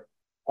here,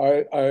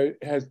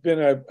 has been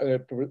a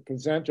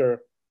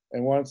presenter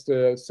and wants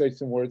to say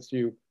some words to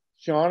you.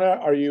 Shauna,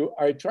 are you?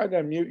 I tried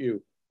to unmute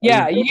you.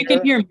 Yeah, you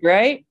can hear me,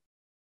 right?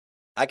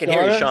 I can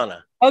hear you,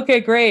 Shauna.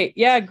 Okay, great.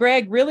 Yeah,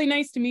 Greg, really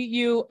nice to meet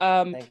you.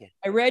 Thank you.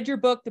 I read your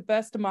book, The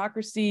Best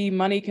Democracy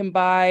Money Can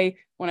Buy,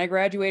 when I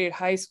graduated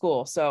high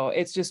school. So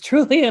it's just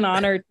truly an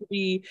honor to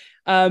be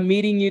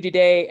meeting you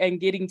today and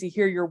getting to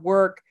hear your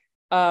work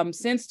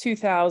since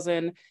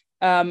 2000.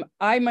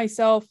 I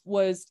myself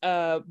was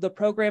the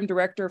program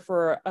director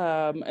for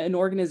an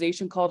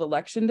organization called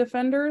Election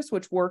Defenders,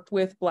 which worked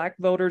with Black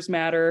Voters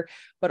Matter,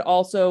 but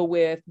also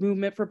with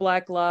Movement for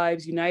Black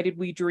Lives, United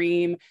We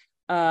Dream,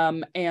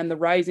 and the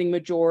Rising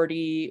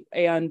Majority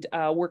and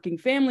Working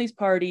Families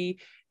Party,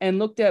 and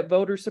looked at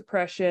voter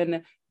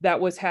suppression that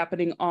was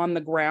happening on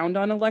the ground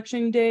on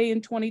election day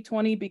in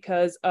 2020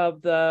 because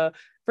of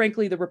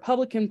frankly, the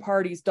Republican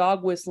Party's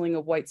dog whistling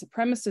of white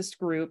supremacist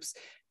groups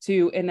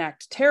to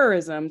enact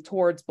terrorism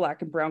towards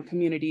Black and Brown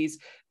communities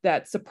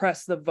that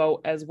suppress the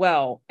vote as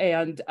well.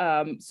 And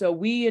so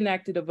we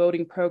enacted a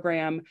voting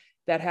program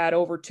that had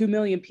over 2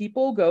 million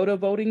people go to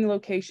voting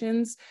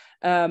locations,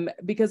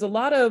 because a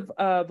lot of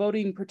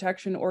voting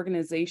protection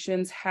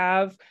organizations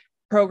have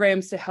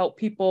programs to help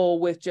people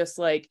with just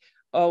like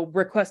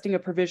requesting a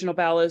provisional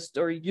ballot,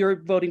 or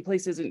your voting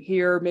place isn't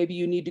here, maybe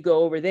you need to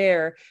go over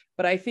there.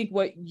 But I think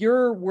what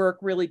your work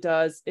really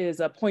does is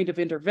a point of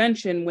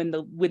intervention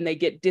when they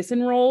get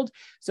disenrolled.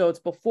 So it's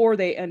before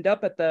they end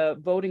up at the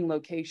voting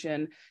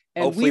location.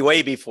 And hopefully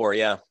way before,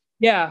 yeah.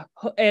 Yeah,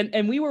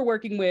 and we were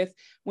working with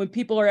when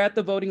people are at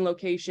the voting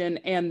location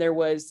and there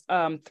was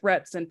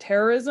threats and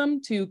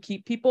terrorism to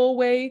keep people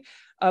away,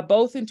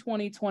 both in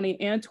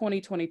 2020 and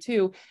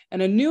 2022.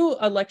 And a new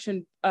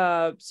election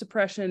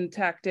suppression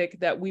tactic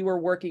that we were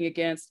working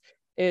against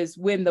is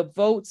when the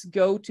votes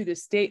go to the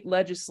state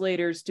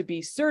legislators to be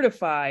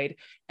certified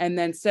and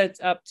then sent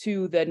up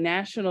to the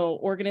national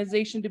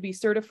organization to be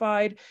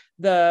certified,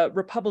 the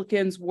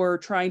Republicans were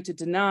trying to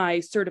deny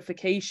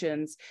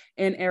certifications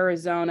in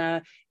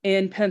Arizona,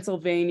 in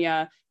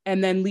Pennsylvania,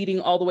 and then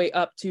leading all the way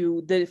up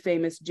to the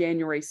famous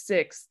January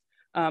 6th,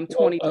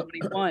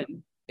 2021.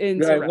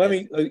 Let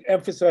me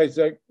emphasize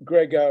that,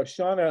 Greg,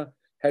 Shauna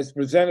has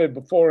presented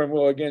before and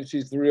will again.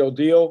 She's the real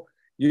deal.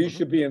 You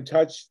should be in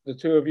touch, the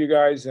two of you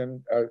guys,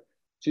 and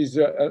she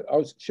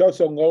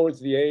also lowers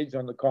the age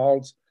on the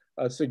calls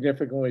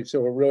significantly. So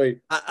we're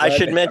really. I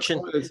should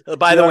mention,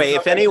 by the way,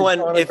 if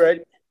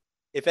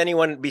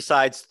anyone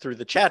besides through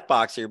the chat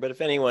box here, but if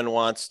anyone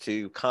wants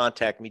to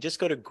contact me, just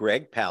go to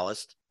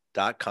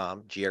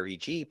gregpalast.com,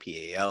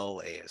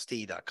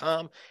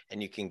 GREGPALAST.com,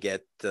 and you can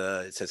get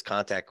it says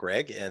contact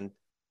Greg, and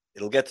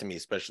it'll get to me,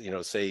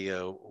 especially say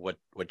what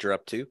you're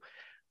up to.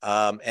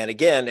 And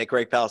again, at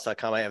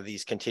gregpalast.com, I have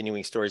these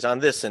continuing stories on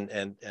this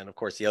and of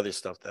course the other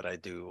stuff that I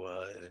do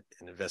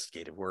in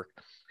investigative work.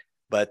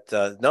 But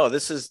no,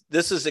 this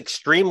is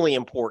extremely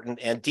important,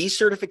 and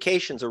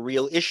decertification is a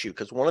real issue,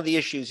 because one of the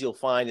issues you'll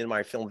find in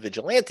my film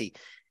Vigilante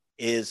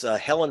is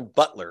Helen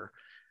Butler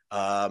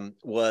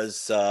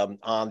was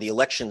on the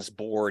elections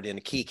board in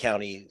a key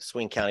county,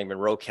 swing county,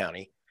 Monroe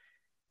County,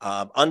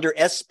 under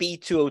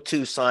SB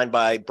 202, signed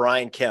by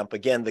Brian Kemp,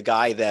 again the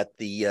guy that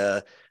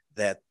the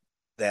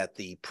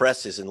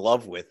press is in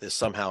love with, is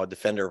somehow a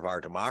defender of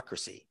our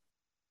democracy.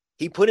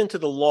 He put into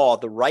the law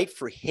the right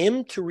for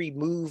him to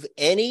remove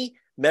any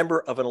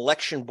member of an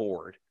election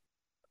board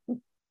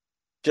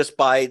just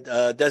by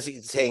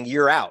saying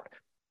you're out.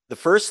 The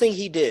first thing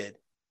he did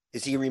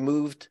is he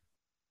removed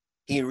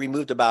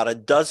about a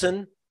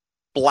dozen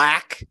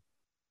Black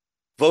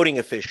voting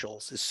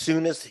officials as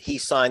soon as he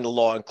signed the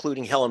law,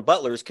 including Helen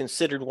Butler, is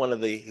considered one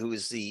of who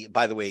is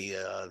by the way,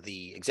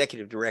 the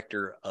executive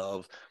director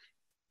of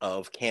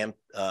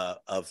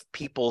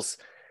People's,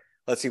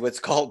 let's see what's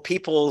called,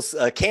 People's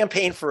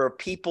Campaign for a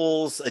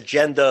People's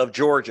Agenda of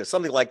Georgia,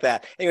 something like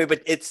that. Anyway,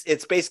 but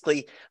it's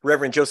basically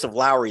Reverend Joseph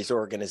Lowery's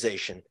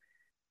organization.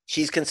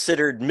 She's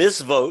considered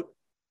Miss Vote.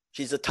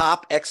 She's a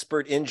top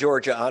expert in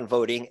Georgia on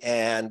voting,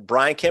 and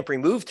Brian Kemp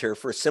removed her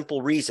for a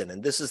simple reason,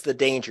 and this is the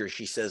danger,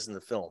 she says in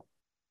the film.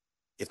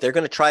 If they're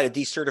going to try to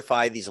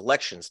decertify these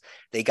elections,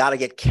 they got to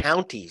get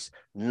counties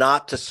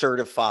not to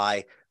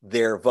certify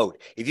their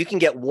vote. If you can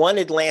get one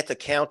Atlanta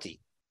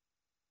county,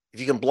 if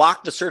you can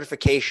block the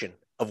certification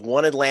of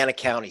one Atlanta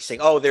county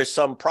saying, oh, there's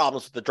some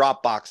problems with the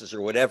drop boxes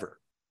or whatever,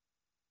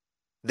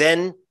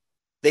 then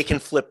they can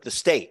flip the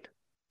state.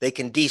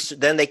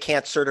 Then they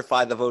can't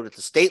certify the vote at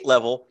the state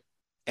level,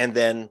 and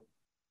then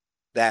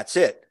that's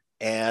it.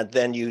 And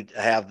then you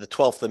have the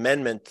 12th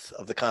Amendment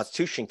of the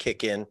Constitution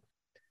kick in,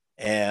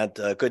 and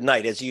good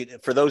night.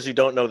 For those who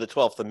don't know the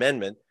 12th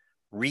Amendment,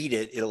 read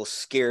it. It'll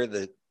scare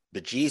the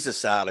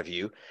Jesus out of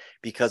you,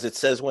 because it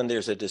says when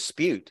there's a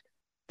dispute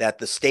that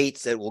the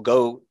states that will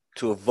go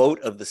to a vote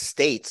of the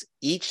states,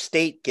 each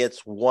state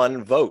gets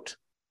one vote.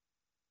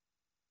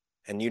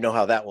 And you know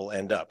how that will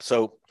end up.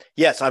 So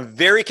yes, I'm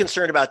very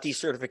concerned about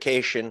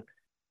decertification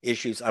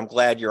issues. I'm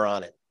glad you're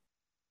on it.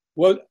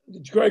 Well,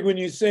 Greg, when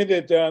you say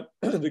that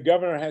the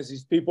governor has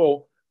these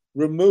people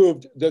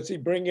removed, does he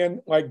bring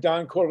in like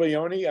Don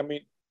Corleone? I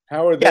mean,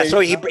 how are they? Yeah, so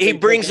he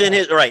brings in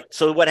his, right.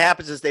 So what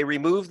happens is they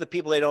remove the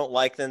people they don't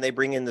like, then they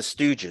bring in the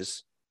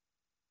stooges.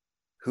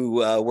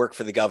 who work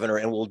for the governor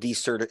and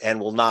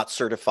will not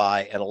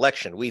certify an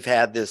election. We've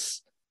had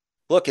this.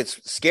 Look,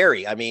 it's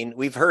scary. I mean,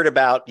 we've heard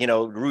about,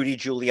 Rudy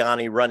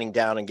Giuliani running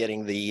down and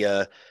getting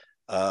the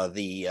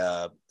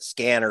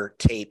scanner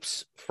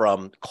tapes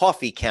from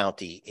Coffee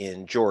County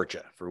in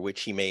Georgia, for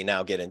which he may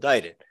now get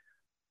indicted.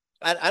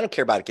 I don't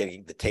care about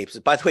getting the tapes.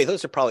 By the way,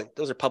 those are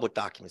public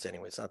documents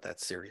anyway. It's not that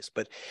serious.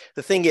 But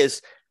the thing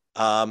is,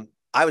 I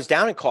was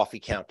down in Coffee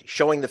County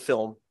showing the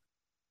film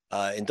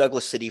in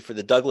Douglas City for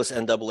the Douglas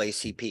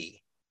NAACP.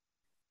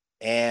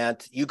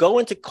 And you go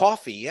into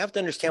Coffee, you have to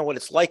understand what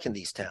it's like in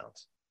these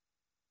towns.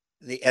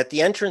 At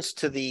the entrance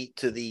to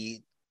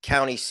the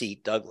county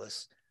seat,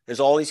 Douglas, there's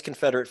all these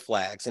Confederate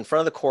flags. In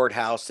front of the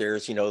courthouse,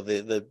 there's,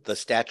 the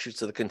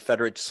statues of the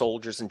Confederate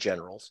soldiers and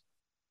generals.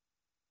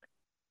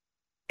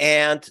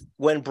 And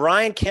when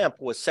Brian Kemp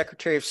was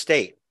Secretary of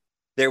State,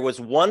 there was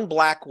one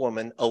black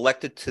woman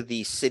elected to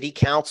the city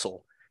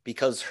council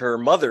because her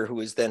mother, who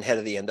was then head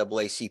of the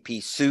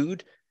NAACP,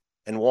 sued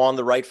and won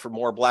the right for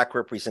more black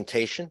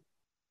representation.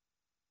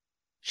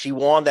 She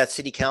won that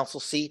city council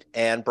seat,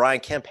 and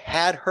Brian Kemp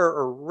had her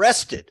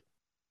arrested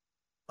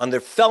on the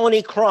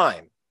felony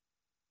crime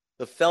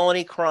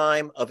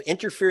of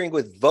interfering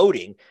with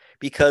voting,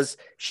 because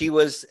she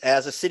was,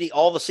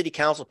 all the city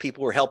council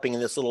people were helping in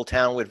this little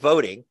town with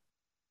voting.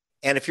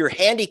 And if you're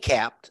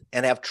handicapped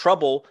and have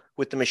trouble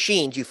with the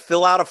machines, you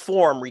fill out a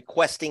form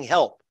requesting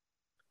help.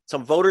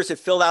 Some voters had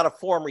filled out a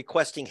form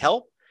requesting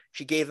help.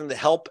 She gave them the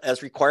help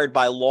as required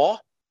by law,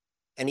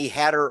 and he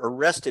had her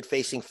arrested,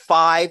 facing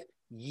 5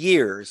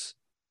 years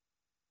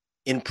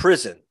in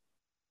prison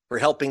for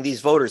helping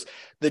these voters.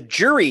 The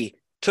jury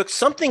took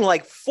something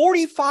like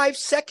 45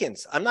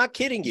 seconds, I'm not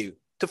kidding you,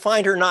 to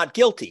find her not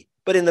guilty.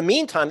 But in the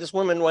meantime, this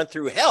woman went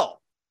through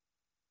hell.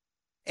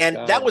 And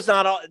that was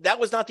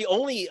not the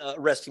only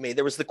arrest he made.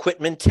 There was the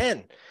Quitman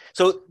 10.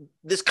 So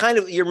this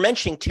you're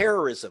mentioning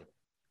terrorism.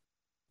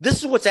 This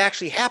is what's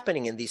actually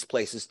happening in these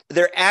places.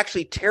 They're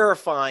actually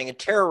terrifying and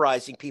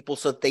terrorizing people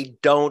so that they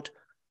don't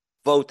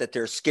vote, that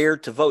they're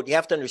scared to vote. You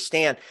have to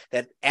understand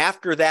that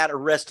after that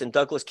arrest in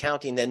Douglas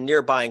County and then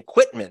nearby in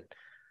Quitman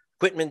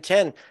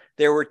 10,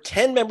 there were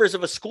 10 members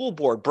of a school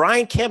board.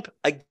 Brian Kemp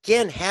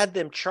again had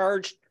them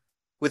charged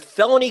with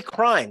felony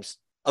crimes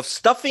of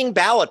stuffing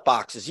ballot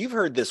boxes. You've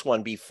heard this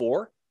one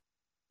before.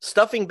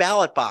 Stuffing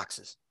ballot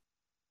boxes.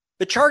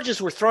 The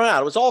charges were thrown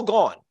out. It was all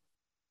gone.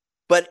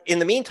 But in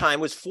the meantime,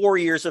 it was 4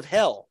 years of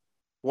hell.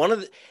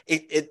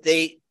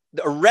 They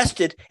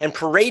arrested and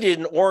paraded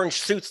in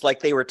orange suits like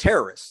they were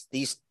terrorists,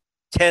 these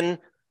 10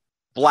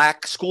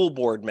 black school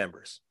board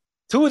members.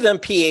 2 of them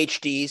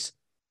PhDs,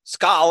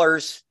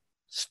 scholars,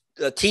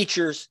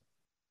 teachers.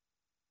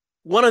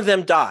 One of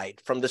them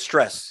died from the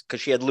stress because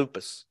she had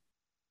lupus.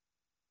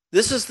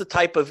 This is the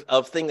type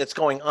of thing that's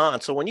going on.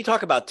 So when you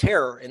talk about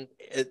terror, and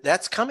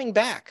that's coming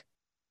back.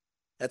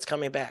 That's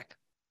coming back.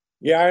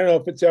 Yeah, I don't know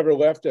if it's ever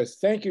left us.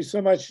 Thank you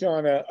so much,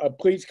 Shauna.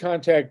 Please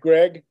contact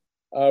Greg.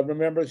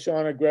 Remember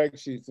Shauna, Greg,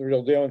 she's the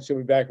real deal, and she'll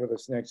be back with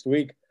us next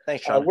week.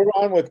 Thanks, Shauna. We're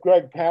on with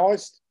Greg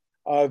Palast,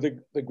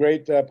 the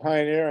great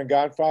pioneer and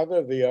godfather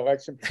of the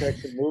election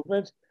protection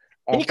movement.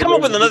 Can you come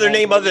up with another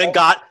name other than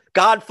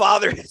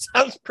Godfather? It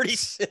sounds pretty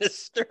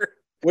sinister.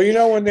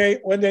 Well,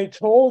 when they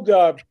told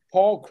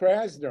Paul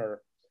Krasner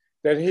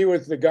that he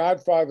was the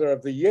godfather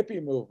of the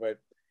Yippie movement,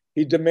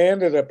 he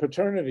demanded a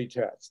paternity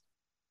test.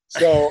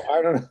 So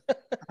I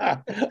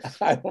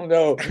don't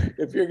know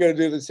if you're going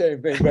to do the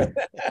same thing, but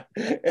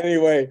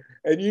anyway,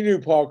 and you knew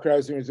Paul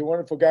Krasner. He's a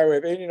wonderful guy. We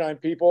have 89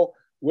 people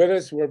with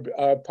us. We're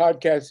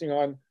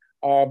podcasting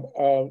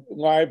on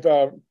live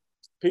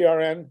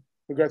PRN,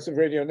 Progressive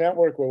Radio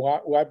Network. We're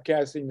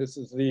webcasting. This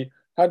is the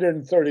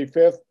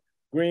 135th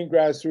Green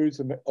Grassroots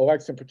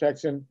Election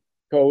Protection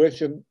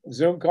Coalition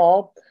Zoom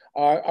call.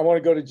 I want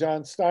to go to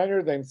John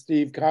Steiner, then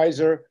Steve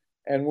Kaiser,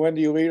 and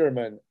Wendy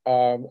Lederman.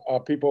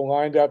 People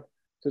lined up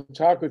to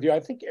talk with you. I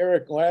think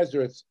Eric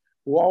Lazarus,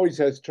 who always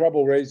has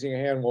trouble raising a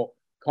hand, will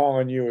call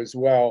on you as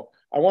well.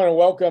 I want to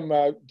welcome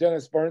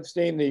Dennis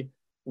Bernstein, the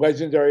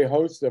legendary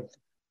host of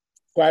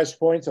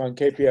Flashpoints on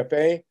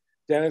KPFA.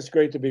 Dennis,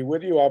 great to be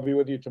with you. I'll be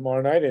with you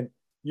tomorrow night, and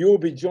you will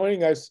be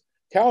joining us.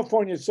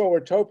 California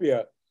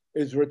Solartopia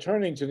is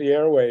returning to the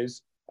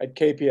airways at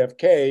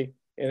KPFK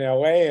in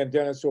LA, and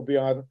Dennis will be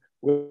on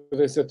with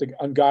us at the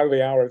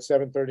ungodly hour at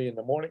 7:30 in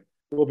the morning.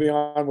 We'll be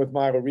on with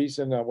Myla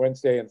Reason on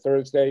Wednesday and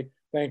Thursday.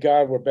 Thank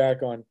God we're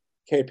back on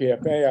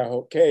KPFA. I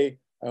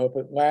hope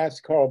it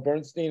lasts. Carl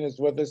Bernstein is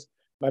with us.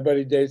 My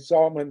buddy Dave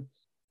Solomon.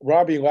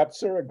 Robbie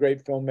Lepser, a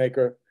great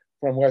filmmaker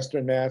from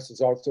Western Mass,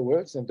 is also with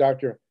us. And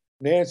Dr.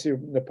 Nancy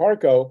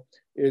Naparco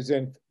is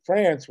in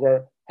France,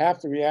 where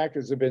half the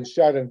reactors have been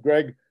shut. And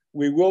Greg,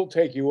 we will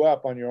take you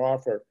up on your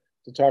offer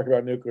to talk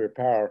about nuclear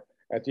power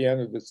at the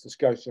end of this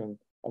discussion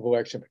of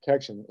election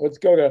protection. Let's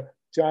go to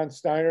John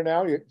Steiner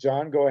now.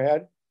 John, go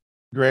ahead.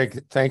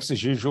 Greg, thanks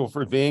as usual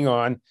for being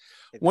on.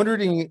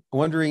 Wondering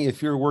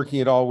if you're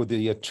working at all with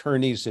the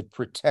attorneys that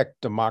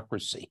protect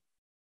democracy.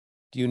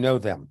 Do you know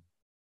them?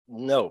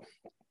 No.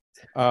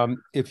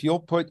 If you'll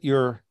put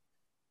your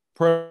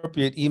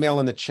appropriate, email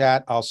in the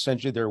chat. I'll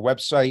send you their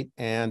website.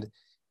 And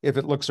if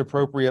it looks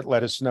appropriate,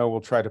 let us know.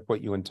 We'll try to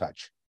put you in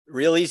touch.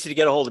 Real easy to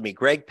get a hold of me.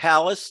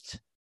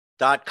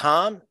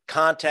 GregPalast.com.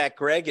 Contact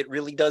Greg. It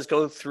really does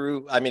go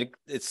through. I mean,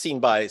 it's seen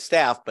by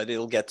staff, but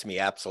it'll get to me.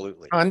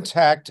 Absolutely.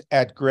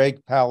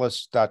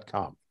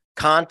 Contact@gregpalast.com.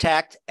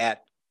 Contact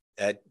at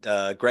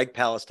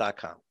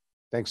gregpalast.com.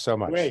 Thanks so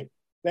much. Great.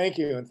 Thank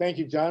you. And thank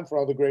you, John, for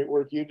all the great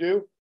work you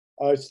do.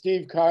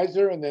 Steve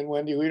Kaiser, and then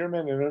Wendy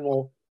Lederman, and then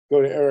we'll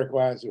go to Eric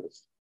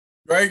Lazarus.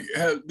 Greg,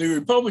 have the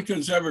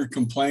Republicans ever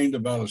complained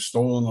about a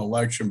stolen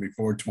election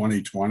before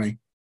 2020?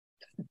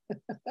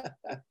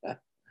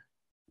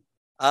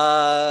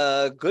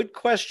 Good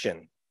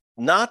question.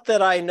 Not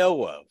that I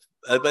know of,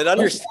 but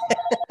understand.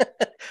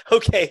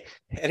 Okay.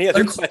 Any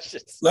other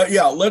questions?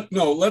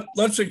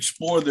 Let's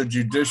explore the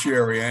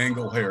judiciary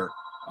angle here.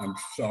 I'm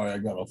sorry, I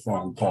got a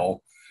phone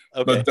call.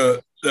 Okay.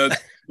 But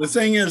the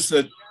thing is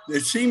that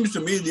it seems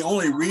to me the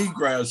only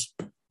regress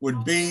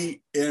would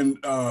be on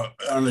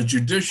a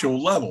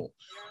judicial level.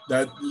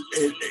 That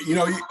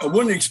I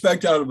wouldn't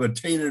expect out of a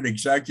tainted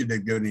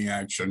executive getting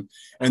action,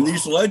 and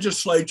these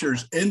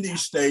legislatures in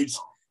these states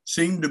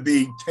seem to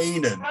be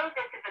tainted.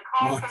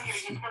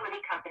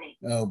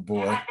 Oh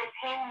boy.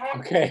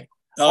 Okay.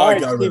 Oh, all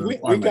right, Steve, we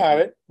got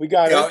it. We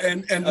got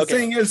it. And the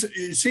thing is,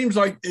 it seems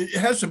like it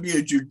has to be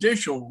a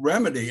judicial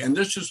remedy, and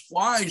this just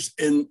flies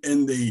in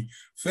the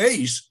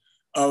face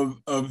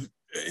of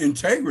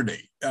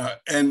integrity.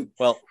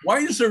 Why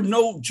is there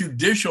no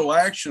judicial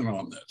action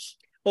on this?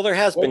 Well, there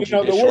has been the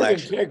judicial word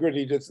action.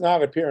 integrity does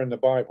not appear in the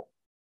Bible.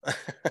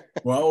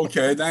 Well,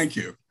 okay, thank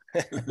you.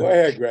 Go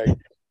ahead, Greg.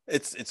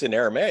 It's in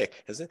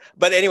Aramaic, is it?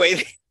 But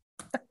anyway,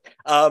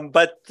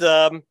 what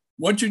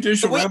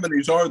judicial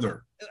remedies are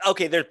there?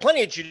 Okay, there's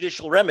plenty of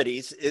judicial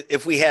remedies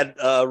if we had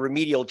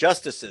remedial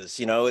justices.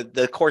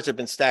 The courts have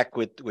been stacked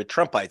with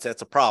Trumpites.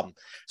 That's a problem.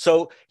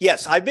 So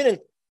yes, I've been in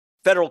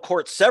federal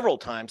court several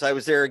times. I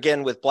was there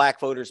again with Black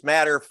Voters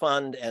Matter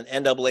Fund and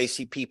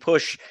NAACP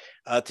push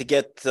to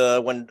get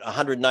when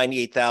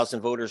 198,000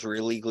 voters were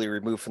illegally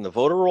removed from the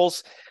voter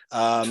rolls.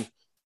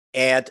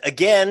 And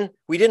again,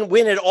 we didn't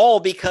win it all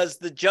because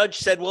the judge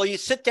said, well, you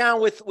sit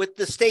down with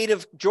the state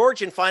of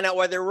Georgia and find out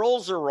why their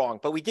rolls are wrong.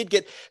 But we did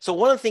get, so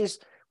one of the things,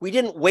 we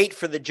didn't wait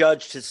for the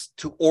judge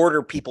to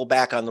order people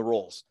back on the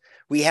rolls.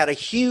 We had a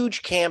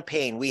huge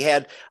campaign. We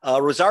had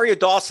Rosario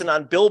Dawson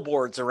on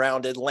billboards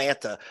around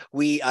Atlanta.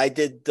 I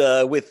did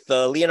with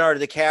Leonardo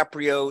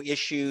DiCaprio,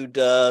 issued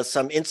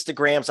some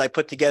Instagrams I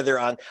put together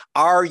on,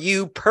 are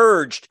you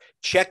purged?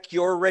 Check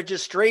your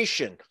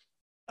registration.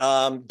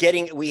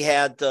 We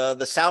had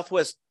the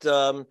Southwest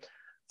SV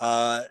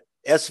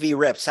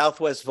Rep,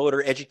 Southwest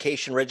Voter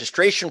Education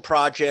Registration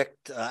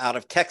Project out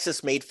of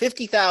Texas, made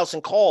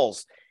 50,000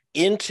 calls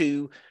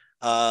into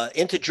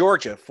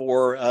Georgia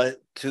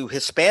to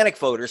Hispanic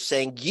voters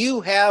saying,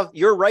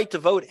 your right to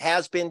vote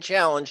has been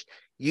challenged.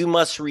 You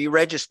must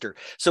re-register.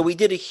 So we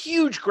did a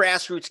huge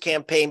grassroots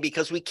campaign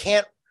because we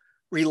can't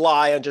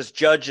rely on just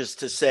judges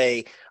to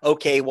say,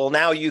 okay, well,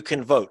 now you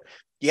can vote.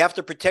 You have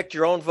to protect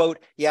your own vote.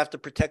 You have to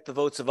protect the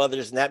votes of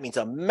others. And that means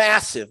a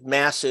massive,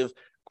 massive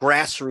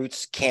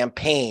grassroots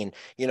campaign.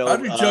 How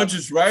do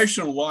judges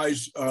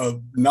rationalize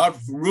not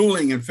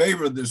ruling in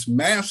favor of this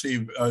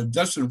massive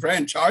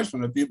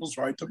disenfranchisement of people's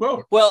right to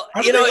vote? Well,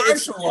 how do they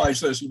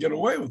rationalize this and get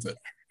away with it?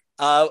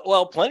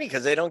 Well, plenty,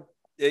 because they don't,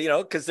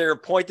 because they're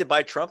appointed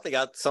by Trump. They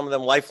got some of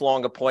them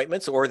lifelong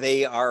appointments, or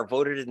they are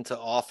voted into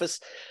office.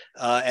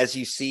 As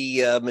you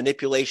see,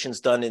 manipulations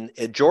done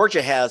in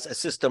Georgia has a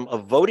system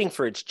of voting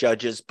for its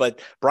judges,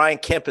 but Brian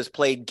Kemp has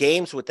played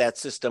games with that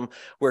system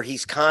where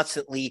he's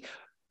constantly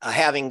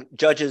having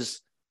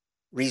judges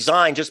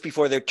resign just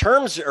before their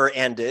terms are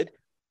ended.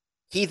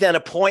 He then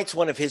appoints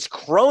one of his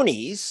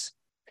cronies,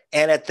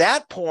 and at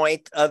that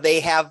point, they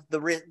have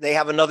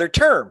another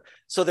term.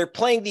 So they're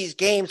playing these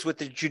games with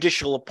the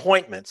judicial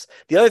appointments.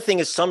 The other thing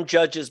is, some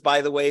judges,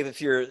 by the way, if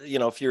you're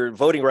a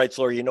voting rights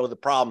lawyer, you know the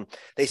problem.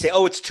 They say,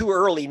 oh, it's too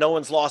early, no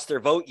one's lost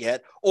their vote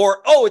yet,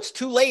 or oh, it's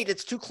too late,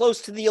 it's too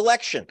close to the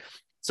election.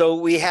 So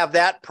we have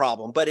that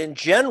problem. But in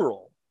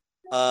general,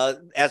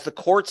 as the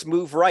courts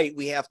move right,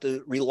 we have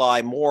to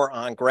rely more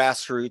on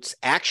grassroots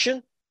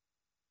action.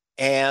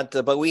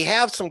 But we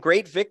have some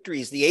great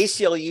victories. The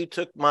ACLU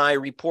took my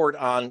report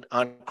on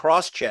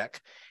cross-check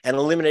and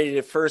eliminated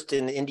it first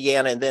in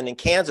Indiana and then in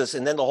Kansas,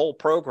 and then the whole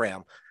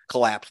program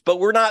collapsed. But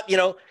we're not,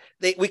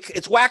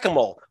 it's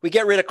whack-a-mole. We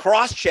get rid of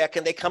cross-check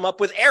and they come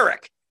up with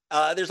Eric.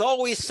 There's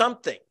always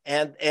something.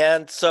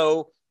 And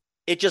so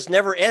it just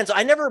never ends.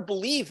 I never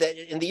believed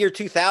that in the year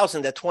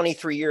 2000, that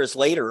 23 years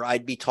later,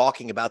 I'd be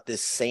talking about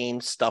this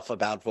same stuff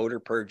about voter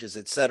purges,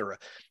 et cetera.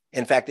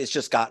 In fact, it's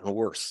just gotten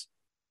worse.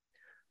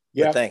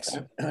 Yeah. But thanks.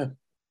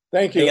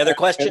 Thank you. Any other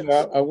questions?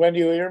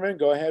 Wendy Learman,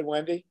 go ahead,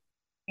 Wendy.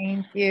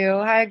 Thank you.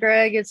 Hi,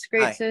 Greg. It's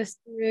great Hi. to see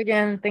you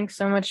again. Thanks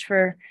so much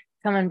for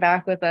coming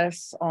back with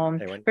us.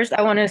 First,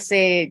 I want to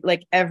say,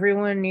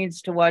 everyone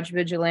needs to watch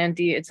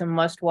Vigilante. It's a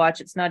must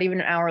watch. It's not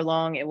even an hour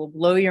long. It will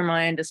blow your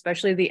mind,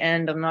 especially the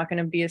end. I'm not going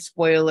to be a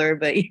spoiler,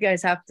 but you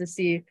guys have to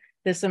see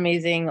this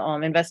amazing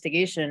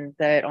investigation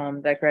that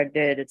that Greg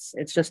did.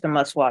 It's just a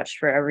must watch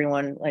for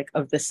everyone like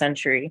of the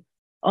century.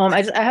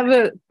 I have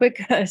a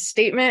quick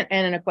statement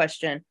and a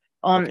question.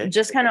 Okay.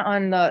 Just kind of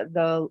on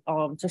the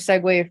to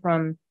segue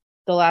from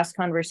the last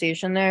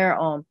conversation there.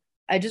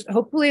 I just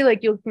hopefully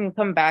like you can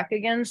come back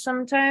again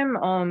sometime.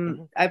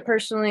 I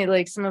personally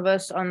like some of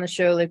us on the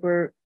show, like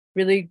we're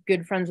really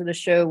good friends of the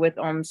show with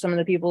some of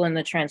the people in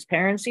the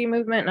transparency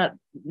movement, not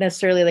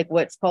necessarily like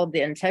what's called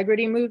the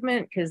integrity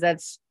movement, because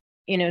that's,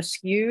 you know,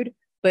 skewed,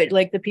 but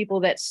like the people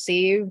that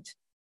saved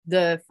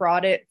the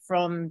fraud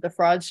from the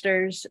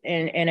fraudsters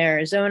in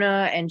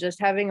Arizona, and just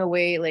having a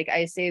way, like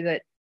I say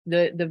that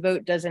the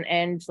vote doesn't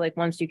end like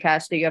once you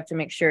cast it, you have to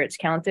make sure it's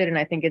counted. And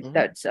I think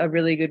that's a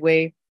really good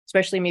way,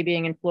 especially me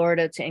being in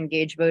Florida, to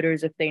engage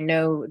voters if they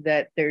know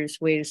that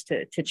there's ways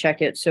to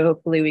check it. So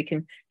hopefully we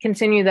can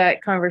continue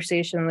that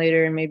conversation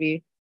later and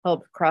maybe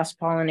help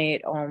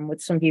cross-pollinate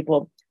with some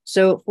people.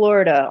 So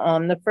Florida,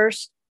 the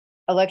first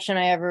election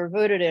I ever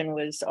voted in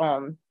was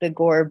the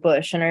Gore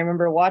Bush. And I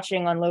remember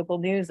watching on local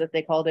news that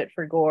they called it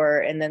for Gore.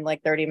 And then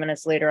like 30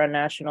 minutes later on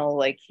national,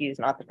 like he's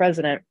not the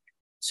president.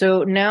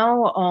 So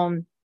now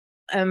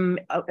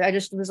I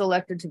just was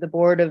elected to the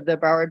board of the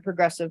Broward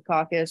Progressive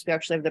Caucus. We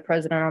actually have the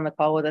president on the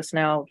call with us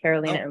now,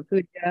 Carolina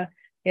Impudia.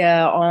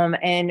 Yeah.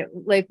 And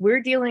like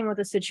we're dealing with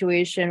a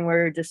situation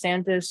where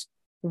DeSantis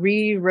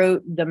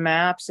rewrote the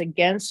maps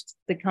against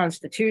the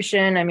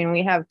Constitution. I mean,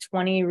 we have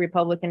 20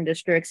 Republican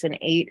districts and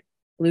 8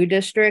 blue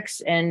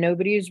districts, and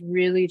nobody's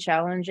really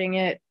challenging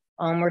it.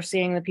 We're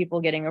seeing the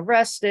people getting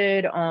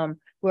arrested.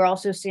 We're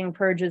also seeing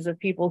purges of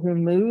people who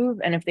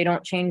move, and if they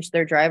don't change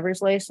their driver's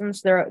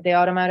license, they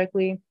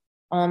automatically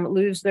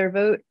lose their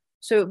vote.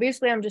 So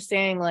basically, I'm just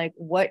saying, like,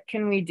 what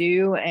can we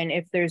do? And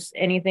if there's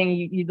anything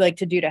you'd like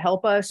to do to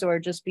help us or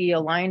just be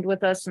aligned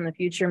with us in the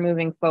future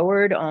moving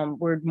forward,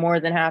 we're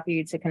more than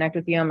happy to connect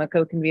with you. I'm a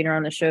co-convener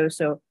on the show,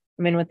 so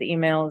I'm in with the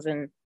emails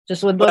and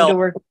just would love to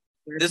work.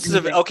 This is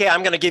okay.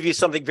 I'm going to give you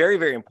something very,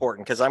 very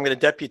important because I'm going to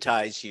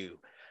deputize you.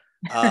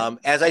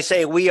 As I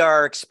say, we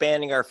are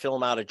expanding our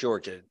film out of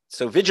Georgia.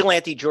 So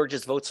Vigilante,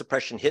 Georgia's vote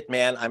suppression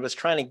hitman. I was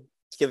trying to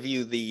give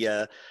you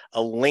the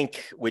a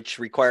link which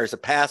requires a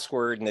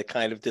password, and it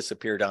kind of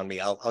disappeared on me.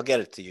 I'll get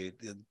it to you.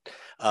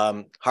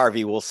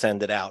 Harvey will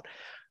send it out.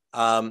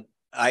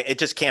 It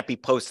just can't be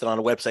posted on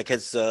a website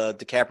because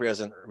DiCaprio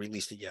hasn't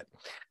released it yet.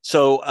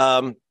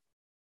 So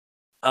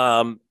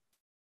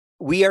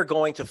we are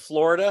going to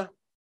Florida,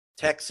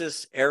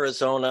 Texas,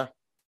 Arizona,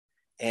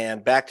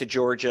 and back to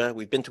Georgia.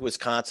 We've been to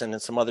Wisconsin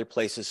and some other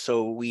places.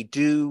 So we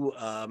do,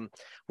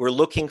 we're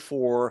looking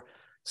for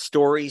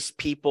stories,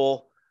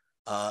 people,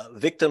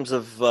 victims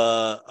of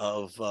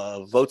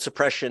vote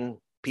suppression,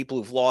 people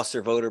who've lost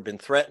their vote or been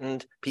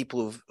threatened,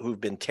 people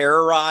who've been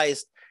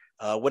terrorized,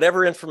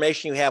 whatever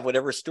information you have,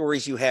 whatever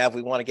stories you have,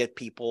 we want to get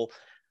people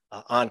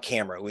on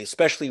camera. We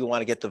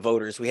want to get the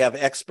voters. We have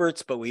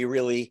experts, but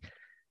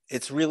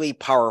it's really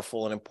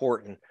powerful and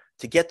important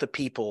to get the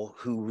people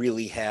who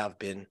really have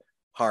been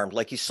harmed.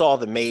 Like you saw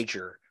the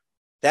major,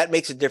 that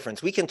makes a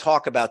difference. We can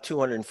talk about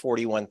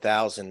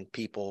 241,000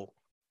 people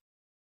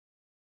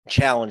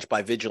challenged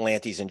by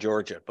vigilantes in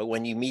Georgia, but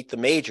when you meet the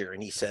major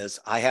and he says,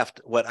 I have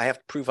to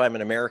prove I'm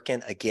an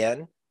American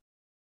again,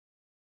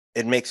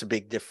 it makes a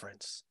big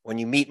difference. When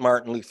you meet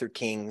Martin Luther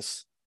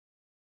King's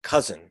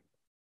cousin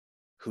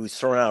who's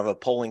thrown out of a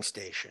polling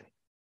station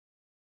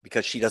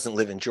because she doesn't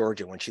live in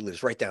Georgia when she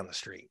lives right down the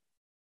street,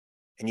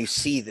 and you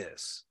see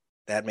this,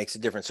 that makes a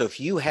difference. So if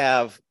you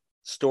have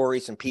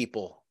stories and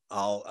people,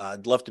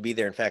 I'd love to be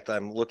there. In fact,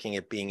 I'm looking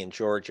at being in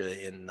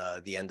Georgia in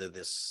the end of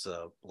this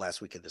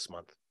last week of this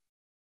month,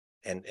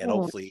 and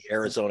hopefully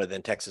Arizona,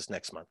 then Texas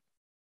next month.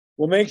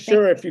 Well, make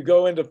sure if you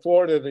go into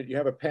Florida that you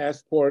have a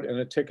passport and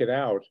a ticket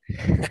out.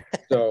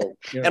 So,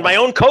 and my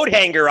own coat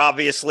hanger,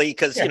 obviously,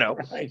 because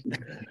Right.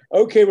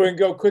 Okay, we're gonna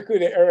go quickly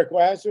to Eric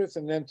Lazarus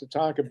and then to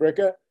Tonka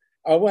Bricka.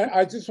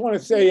 I just want to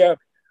say,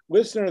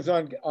 listeners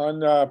on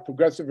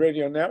Progressive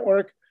Radio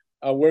Network,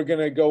 we're going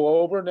to go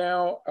over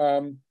now.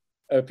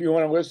 If you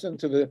want to listen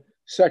to the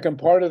second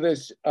part of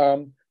this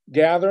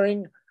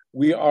gathering,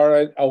 we are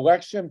at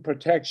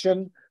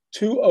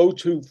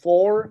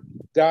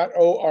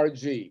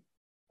electionprotection2024.org.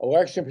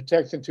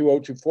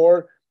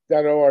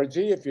 Electionprotection2024.org.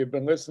 If you've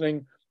been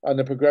listening on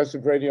the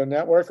Progressive Radio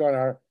Network on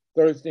our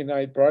Thursday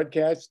night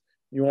broadcast,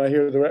 you want to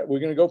hear we're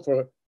going to go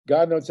for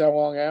God knows how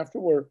long after.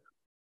 We're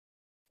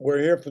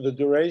here for the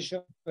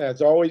duration.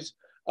 As always,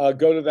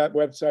 go to that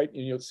website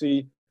and you'll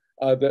see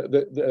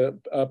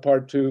the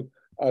part 2,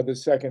 the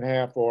second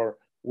half, or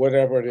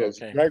whatever it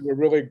is. Okay. Greg, we're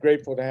really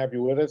grateful to have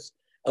you with us.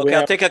 Okay,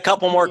 I'll take a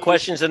couple more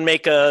questions and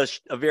make a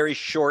very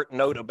short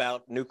note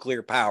about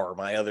nuclear power.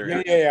 My other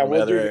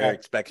we'll do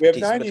that. We have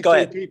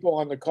 93 people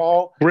on the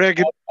call.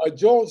 Greg,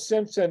 Joel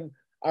Simpson,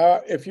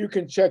 if you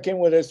can check in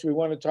with us, we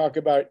want to talk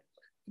about.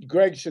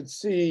 Greg should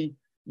see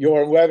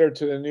your letter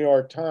to the New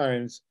York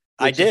Times.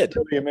 I did.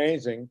 Really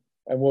amazing,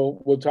 and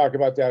we'll talk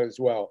about that as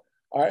well.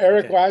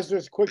 Eric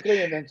Lazarus,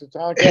 quickly, and then to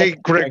talk. Hey,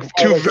 Greg,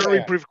 2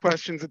 very brief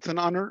questions. It's an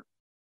honor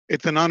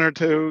It's an honor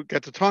to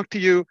get to talk to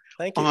you.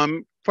 Thank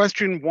you.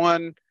 Question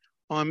one,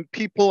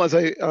 people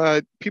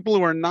people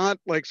who are not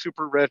like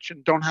super rich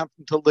and don't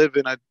happen to live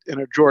in a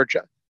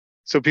Georgia,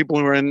 so people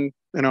who are in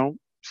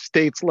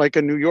states like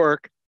a New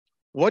York,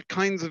 what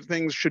kinds of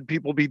things should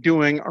people be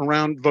doing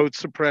around vote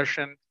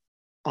suppression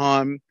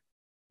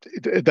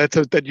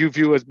that you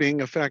view as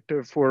being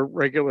effective for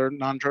regular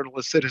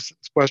non-journalist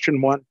citizens?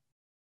 Question one.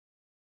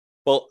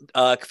 Well,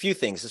 a few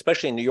things,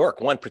 especially in New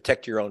York. One,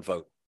 protect your own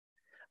vote.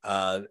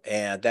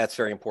 And that's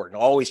very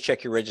important. Always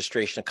check your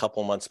registration a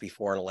couple months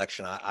before an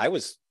election. I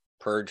was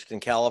purged in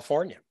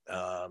California.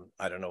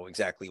 I don't know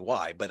exactly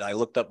why, but I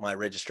looked up my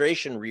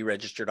registration,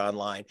 re-registered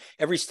online.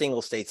 Every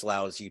single state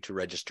allows you to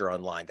register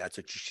online. That's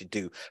what you should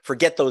do.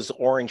 Forget those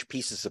orange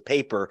pieces of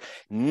paper.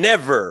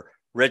 Never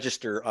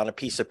register on a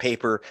piece of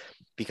paper,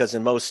 because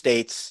in most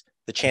states,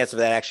 the chance of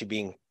that actually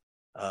being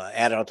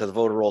added onto the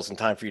voter rolls in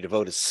time for you to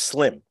vote is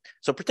slim.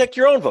 So protect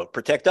your own vote,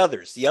 protect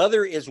others. The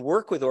other is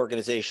work with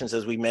organizations,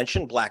 as we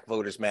mentioned, Black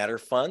Voters Matter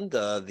Fund,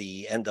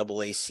 the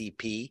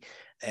NAACP,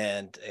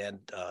 and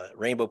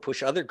Rainbow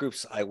Push, other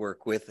groups I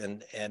work with.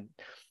 And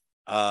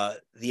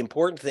the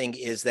important thing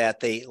is that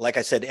they, like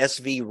I said,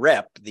 SV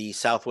Rep, the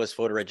Southwest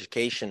Voter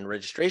Education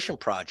Registration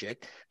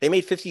Project, they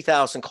made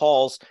 50,000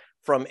 calls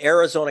from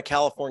Arizona,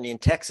 California,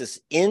 and Texas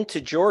into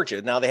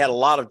Georgia. Now, they had a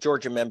lot of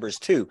Georgia members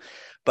too,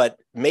 but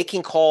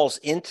making calls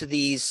into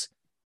these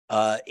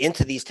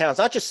towns,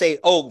 not just say,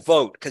 oh,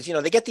 vote, because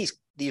they get these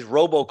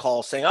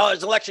robocalls saying, oh,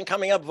 there's an election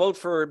coming up, vote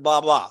for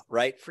blah blah,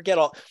 right? Forget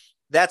all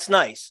that's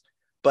nice,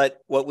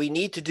 but what we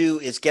need to do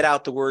is get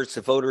out the words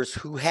to voters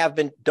who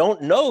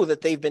don't know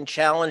that they've been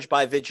challenged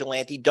by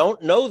Vigilante,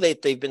 don't know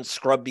that they've been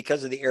scrubbed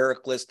because of the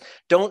ERIC list,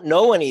 don't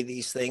know any of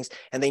these things,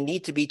 and they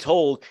need to be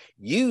told,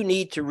 you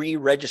need to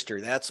re-register.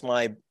 That's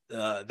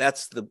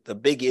the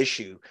big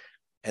issue,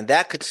 and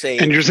that could save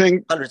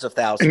hundreds of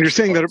thousands.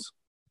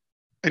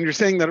 And you're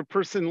saying that a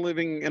person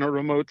living in a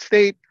remote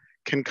state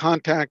can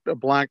contact a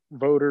Black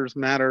Voters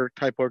Matter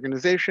type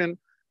organization,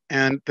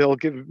 and they'll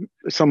give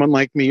someone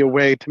like me a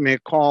way to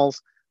make calls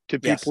to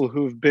people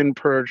who've been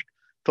purged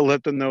to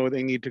let them know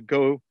they need to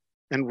go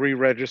and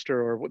re-register,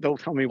 or they'll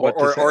tell me what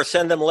to say. Or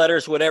send them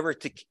letters, whatever.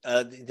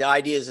 The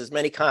idea is as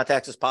many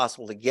contacts as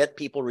possible to get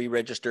people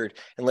re-registered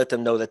and let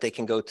them know that they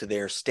can go to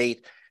their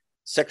state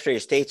Secretary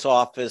of State's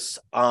office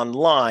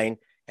online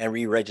and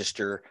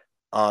re-register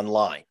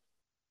online.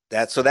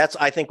 That's,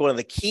 I think, one of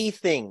the key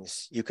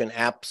things you can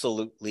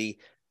absolutely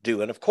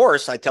do. And of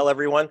course, I tell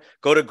everyone,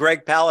 go to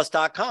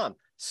gregpalast.com,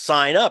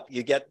 sign up.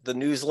 You get the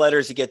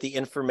newsletters, you get the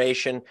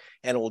information,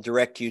 and it will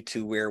direct you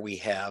to where we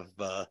have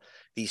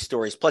these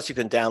stories. Plus, you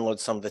can download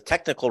some of the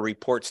technical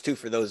reports too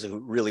for those who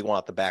really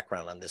want the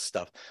background on this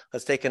stuff.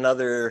 Let's take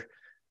another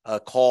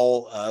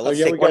call. Let's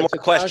take one more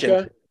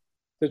question.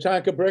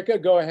 Tatanka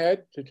Bricka, go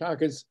ahead.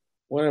 Tatanka's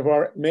one of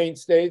our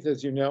mainstays,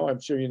 as you know.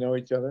 I'm sure you know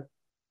each other.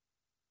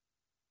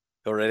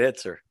 Go right ahead,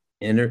 sir.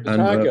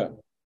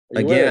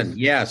 Again,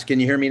 yes.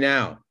 Can you hear me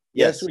now?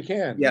 Yes, we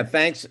can. Yeah,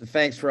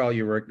 thanks for all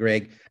your work,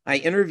 Greg. I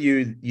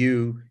interviewed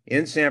you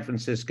in San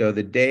Francisco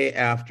the day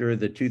after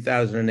the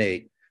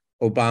 2008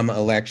 Obama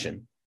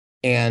election.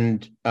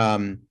 And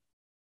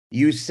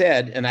you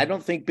said, and I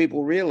don't think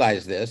people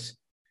realize this,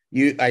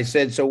 I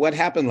said, so what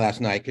happened last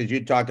night? Because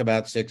you talk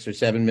about 6 or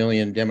 7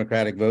 million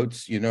Democratic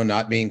votes,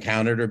 not being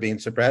counted or being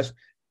suppressed.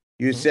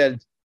 You said,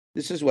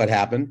 this is what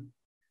happened.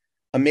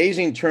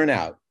 Amazing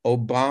turnout.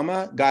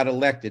 Obama got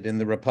elected and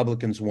the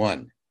Republicans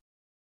won.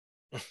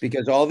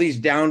 Because all these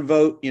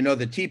downvote,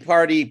 the Tea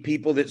Party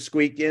people that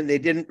squeaked in, they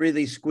didn't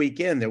really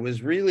squeak in. There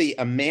was really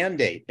a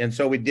mandate. And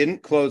so we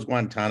didn't close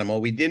Guantanamo.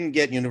 We didn't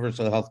get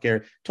universal health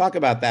care. Talk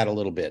about that a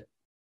little bit.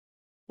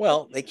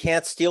 Well, they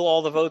can't steal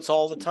all the votes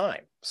all the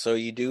time. So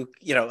you do,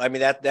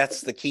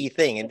 that's the key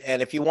thing.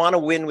 And if you want to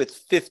win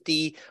with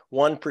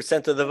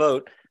 51% of the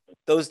vote,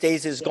 those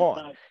days is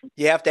gone.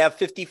 You have to have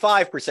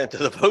 55% of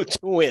the vote to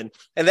win.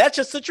 And that's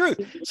just the truth.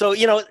 So,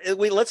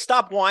 let's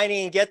stop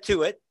whining and get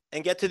to it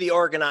and get to the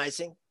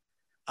organizing.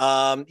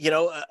 And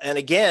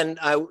again,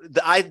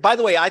 by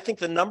the way, I think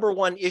the number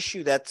one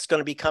issue that's going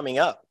to be coming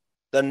up,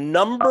 the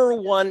number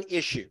one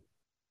issue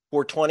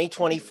for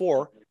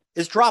 2024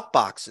 is drop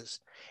boxes.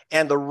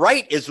 And the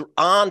right is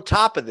on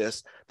top of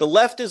this. The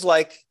left is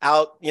like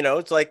out,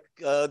 it's like,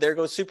 there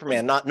goes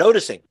Superman, not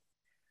noticing.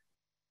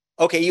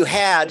 Okay, you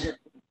had,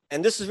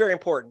 and this is very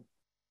important,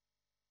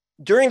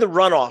 during the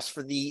runoffs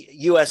for the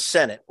U.S.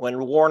 Senate, when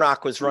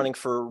Warnock was running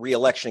for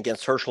re-election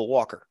against Herschel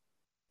Walker,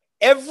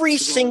 every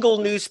single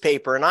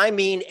newspaper, and I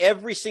mean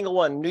every single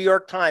one, New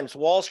York Times,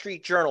 Wall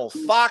Street Journal,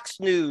 Fox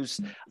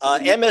News,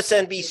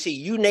 MSNBC,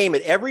 you name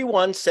it,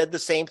 everyone said the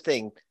same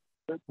thing.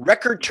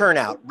 Record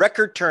turnout,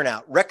 record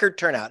turnout, record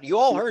turnout. You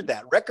all heard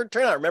that. Record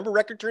turnout. Remember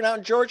record turnout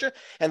in Georgia?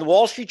 And the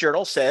Wall Street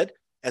Journal said,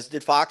 as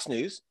did Fox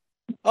News,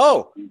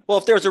 oh, well,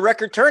 if there was a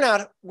record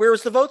turnout, where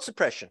was the vote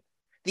suppression?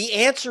 The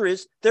answer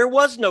is there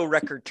was no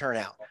record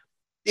turnout.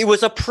 It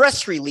was a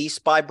press release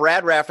by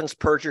Brad Raffin's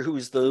purger, who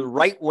is the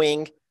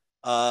right-wing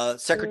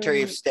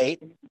Secretary of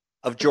State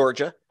of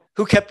Georgia,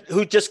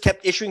 who just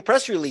kept issuing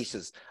press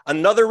releases.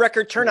 Another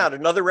record turnout,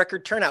 another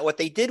record turnout. What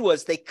they did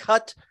was they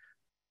cut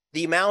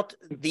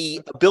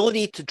the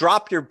ability to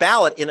drop your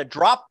ballot in a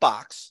drop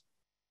box.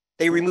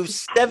 They removed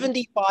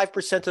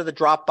 75% of the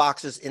drop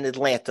boxes in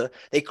Atlanta.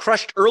 They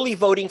crushed early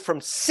voting from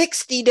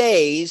 60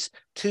 days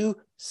to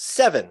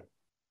 7.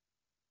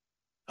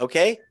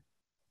 Okay.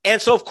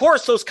 And so, of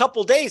course, those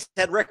couple days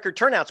had record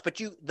turnouts, but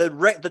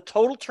the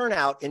total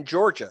turnout in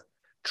Georgia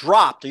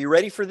dropped. Are you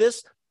ready for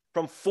this?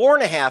 From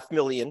 4.5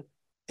 million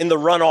in the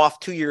runoff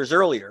 2 years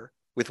earlier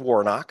with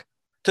Warnock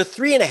to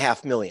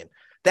 3.5 million.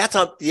 That's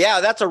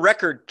a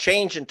record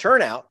change in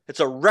turnout. It's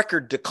a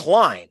record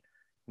decline,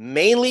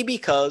 mainly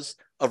because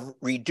of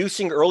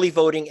reducing early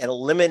voting and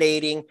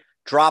eliminating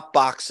drop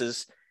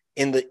boxes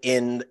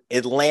in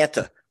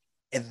Atlanta.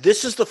 And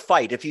this is the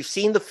fight. If you've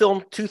seen the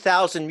film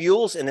 2,000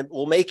 Mules, and it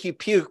will make you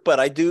puke, but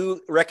I do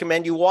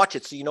recommend you watch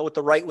it so you know what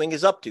the right wing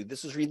is up to.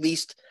 This was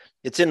released.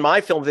 It's in my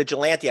film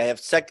Vigilante. I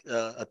have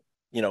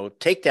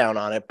takedown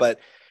on it, but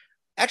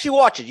actually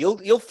watch it.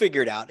 You'll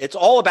figure it out. It's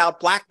all about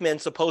black men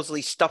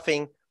supposedly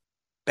stuffing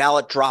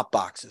ballot drop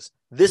boxes.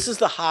 This is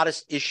the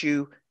hottest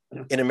issue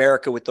in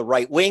America with the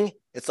right wing.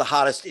 It's the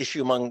hottest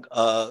issue among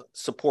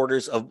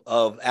supporters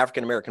of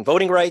African-American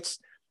voting rights.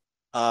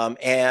 But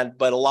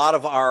a lot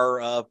of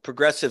our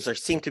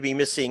progressives seem to be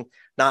missing,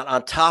 not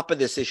on top of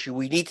this issue.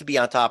 We need to be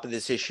on top of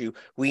this issue.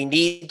 We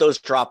need those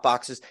drop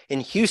boxes. In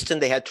Houston,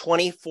 they had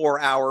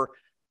 24-hour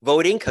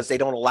voting because they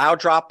don't allow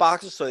drop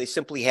boxes. So they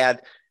simply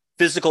had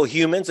physical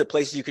humans at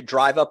places you could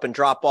drive up and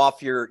drop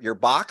off your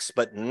box.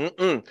 But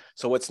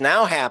so what's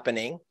now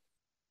happening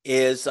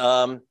is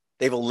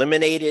they've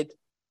eliminated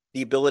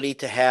the ability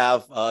to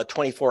have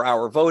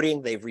 24-hour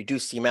voting. They've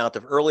reduced the amount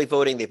of early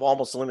voting. They've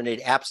almost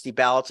eliminated absentee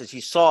ballots. As you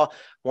saw,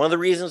 one of the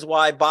reasons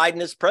why Biden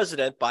is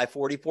president by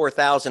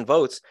 44,000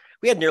 votes,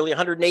 we had nearly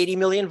 180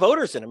 million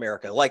voters in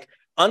America. Like,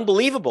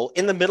 unbelievable,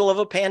 in the middle of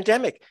a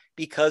pandemic,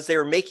 because they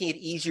were making it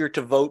easier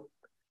to vote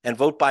and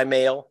vote by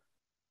mail.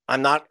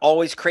 I'm not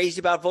always crazy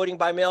about voting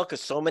by mail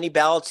because so many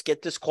ballots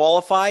get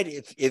disqualified.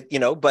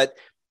 But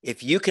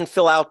if you can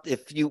fill out,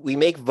 we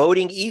make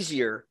voting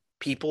easier,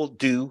 people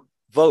do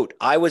vote.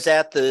 I was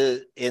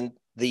in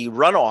the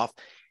runoff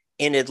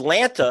in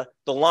Atlanta.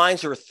 The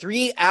lines were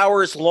 3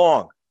 hours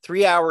long.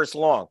 3 hours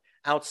long.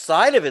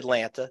 Outside of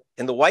Atlanta,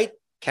 in the white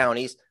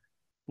counties,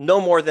 no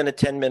more than a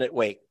 10-minute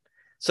wait.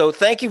 So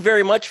thank you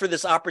very much for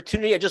this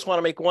opportunity. I just want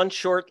to make one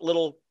short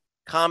little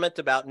comment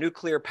about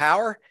nuclear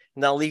power,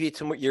 and I'll leave you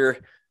to your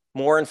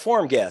more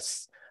informed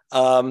guests.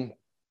 I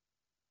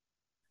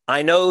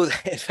know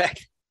that, in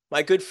fact,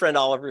 my good friend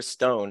Oliver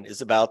Stone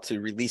is about to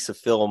release a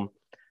film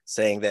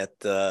saying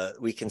that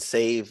we can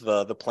save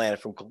the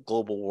planet from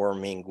global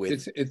warming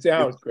with it's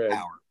out, Greg.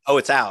 Power. Oh,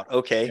 it's out.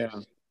 Okay. Yeah.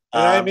 And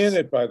I'm in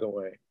it, by the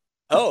way.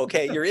 Oh,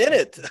 okay. You're in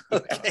it.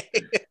 Okay.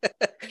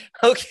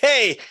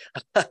 Okay.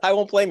 I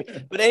won't blame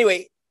you. But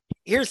anyway,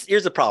 here's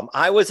the problem.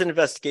 I was an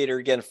investigator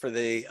again for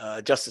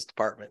the Justice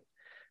Department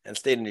and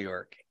state of New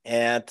York.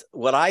 And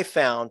what I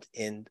found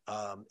in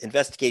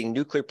investigating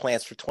nuclear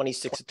plants for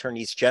 26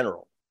 attorneys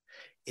general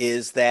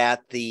is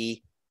that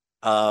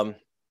I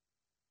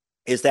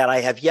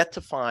have yet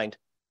to find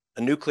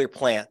a nuclear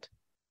plant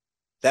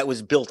that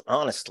was built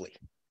honestly.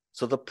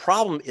 So the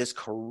problem is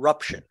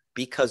corruption,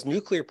 because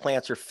nuclear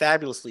plants are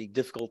fabulously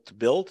difficult to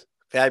build,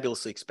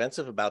 fabulously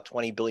expensive, about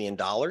 $20 billion.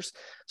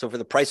 So for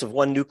the price of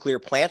one nuclear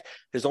plant,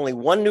 there's only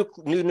one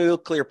new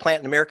nuclear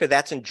plant in America.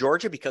 That's in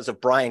Georgia because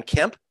of Brian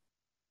Kemp.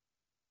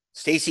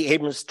 Stacey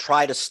Abrams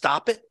tried to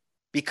stop it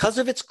because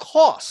of its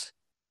cost.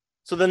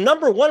 So the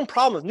number one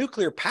problem with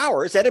nuclear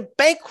power is that it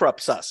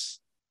bankrupts us.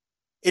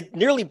 It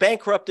nearly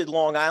bankrupted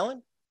Long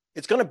Island.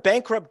 It's going to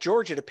bankrupt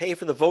Georgia to pay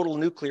for the Vogtle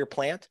nuclear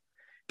plant.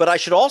 But I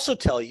should also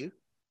tell you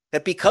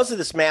that because of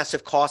this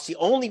massive cost, the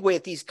only way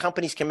that these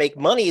companies can make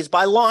money is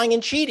by lying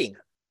and cheating.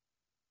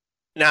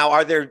 Now,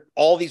 are there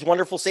all these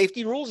wonderful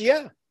safety rules?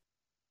 Yeah.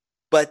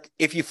 But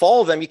if you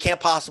follow them, you can't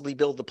possibly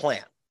build the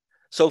plant.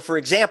 So, for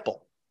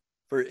example,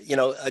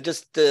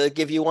 just to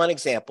give you one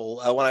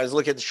example, when I was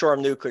looking at the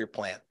Shoreham nuclear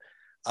plant,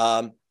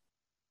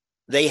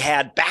 they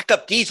had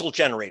backup diesel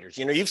generators.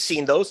 You've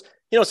seen those.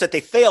 It's that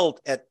they failed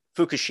at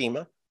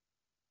Fukushima.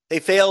 They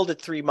failed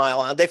at 3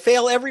 Mile Island. They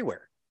fail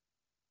everywhere.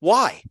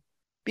 Why?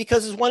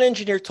 Because, as one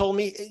engineer told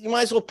me, you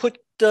might as well put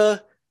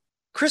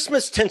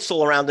Christmas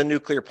tinsel around the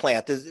nuclear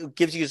plant. It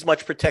gives you as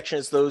much protection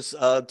as those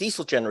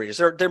diesel generators.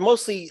 They're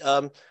mostly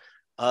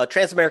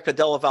Transamerica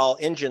de Laval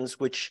engines,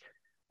 which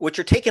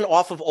are taken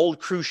off of old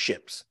cruise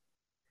ships.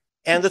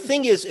 And the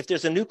thing is, if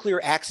there's a nuclear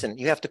accident,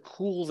 you have to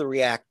cool the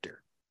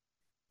reactor.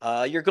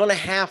 You're going to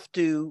have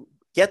to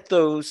get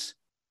those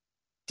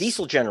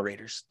diesel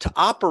generators to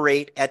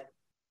operate at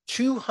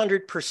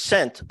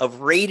 200%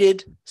 of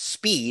rated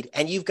speed,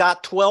 and you've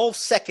got 12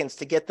 seconds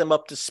to get them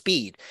up to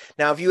speed.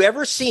 Now, have you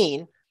ever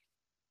seen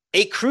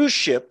a cruise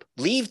ship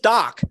leave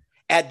dock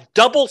at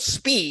double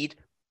speed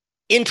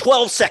in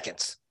 12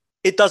 seconds?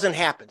 It doesn't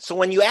happen. So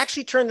when you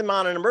actually turn them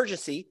on in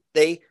emergency,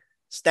 they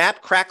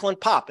snap, crackle, and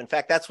pop. In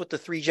fact, that's what the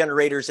 3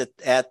 generators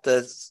at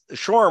the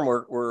Shoreham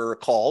were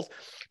called,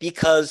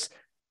 because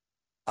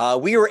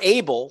we were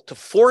able to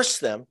force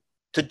them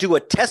to do a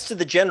test of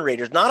the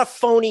generators, not a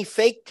phony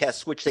fake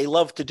test, which they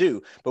love to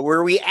do, but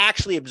where we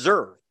actually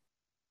observed.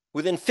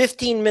 Within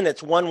 15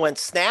 minutes, one went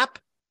snap.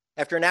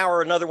 After an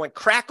hour, another went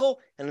crackle.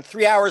 And then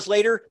 3 hours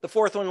later, the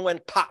fourth one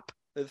went pop.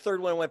 The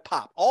third one went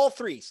pop. All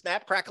three,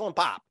 snap, crackle, and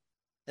pop.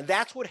 And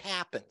that's what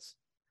happens.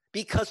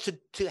 Because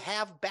to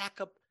have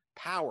backup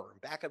power,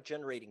 backup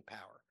generating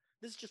power,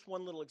 this is just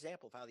one little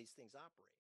example of how these things operate.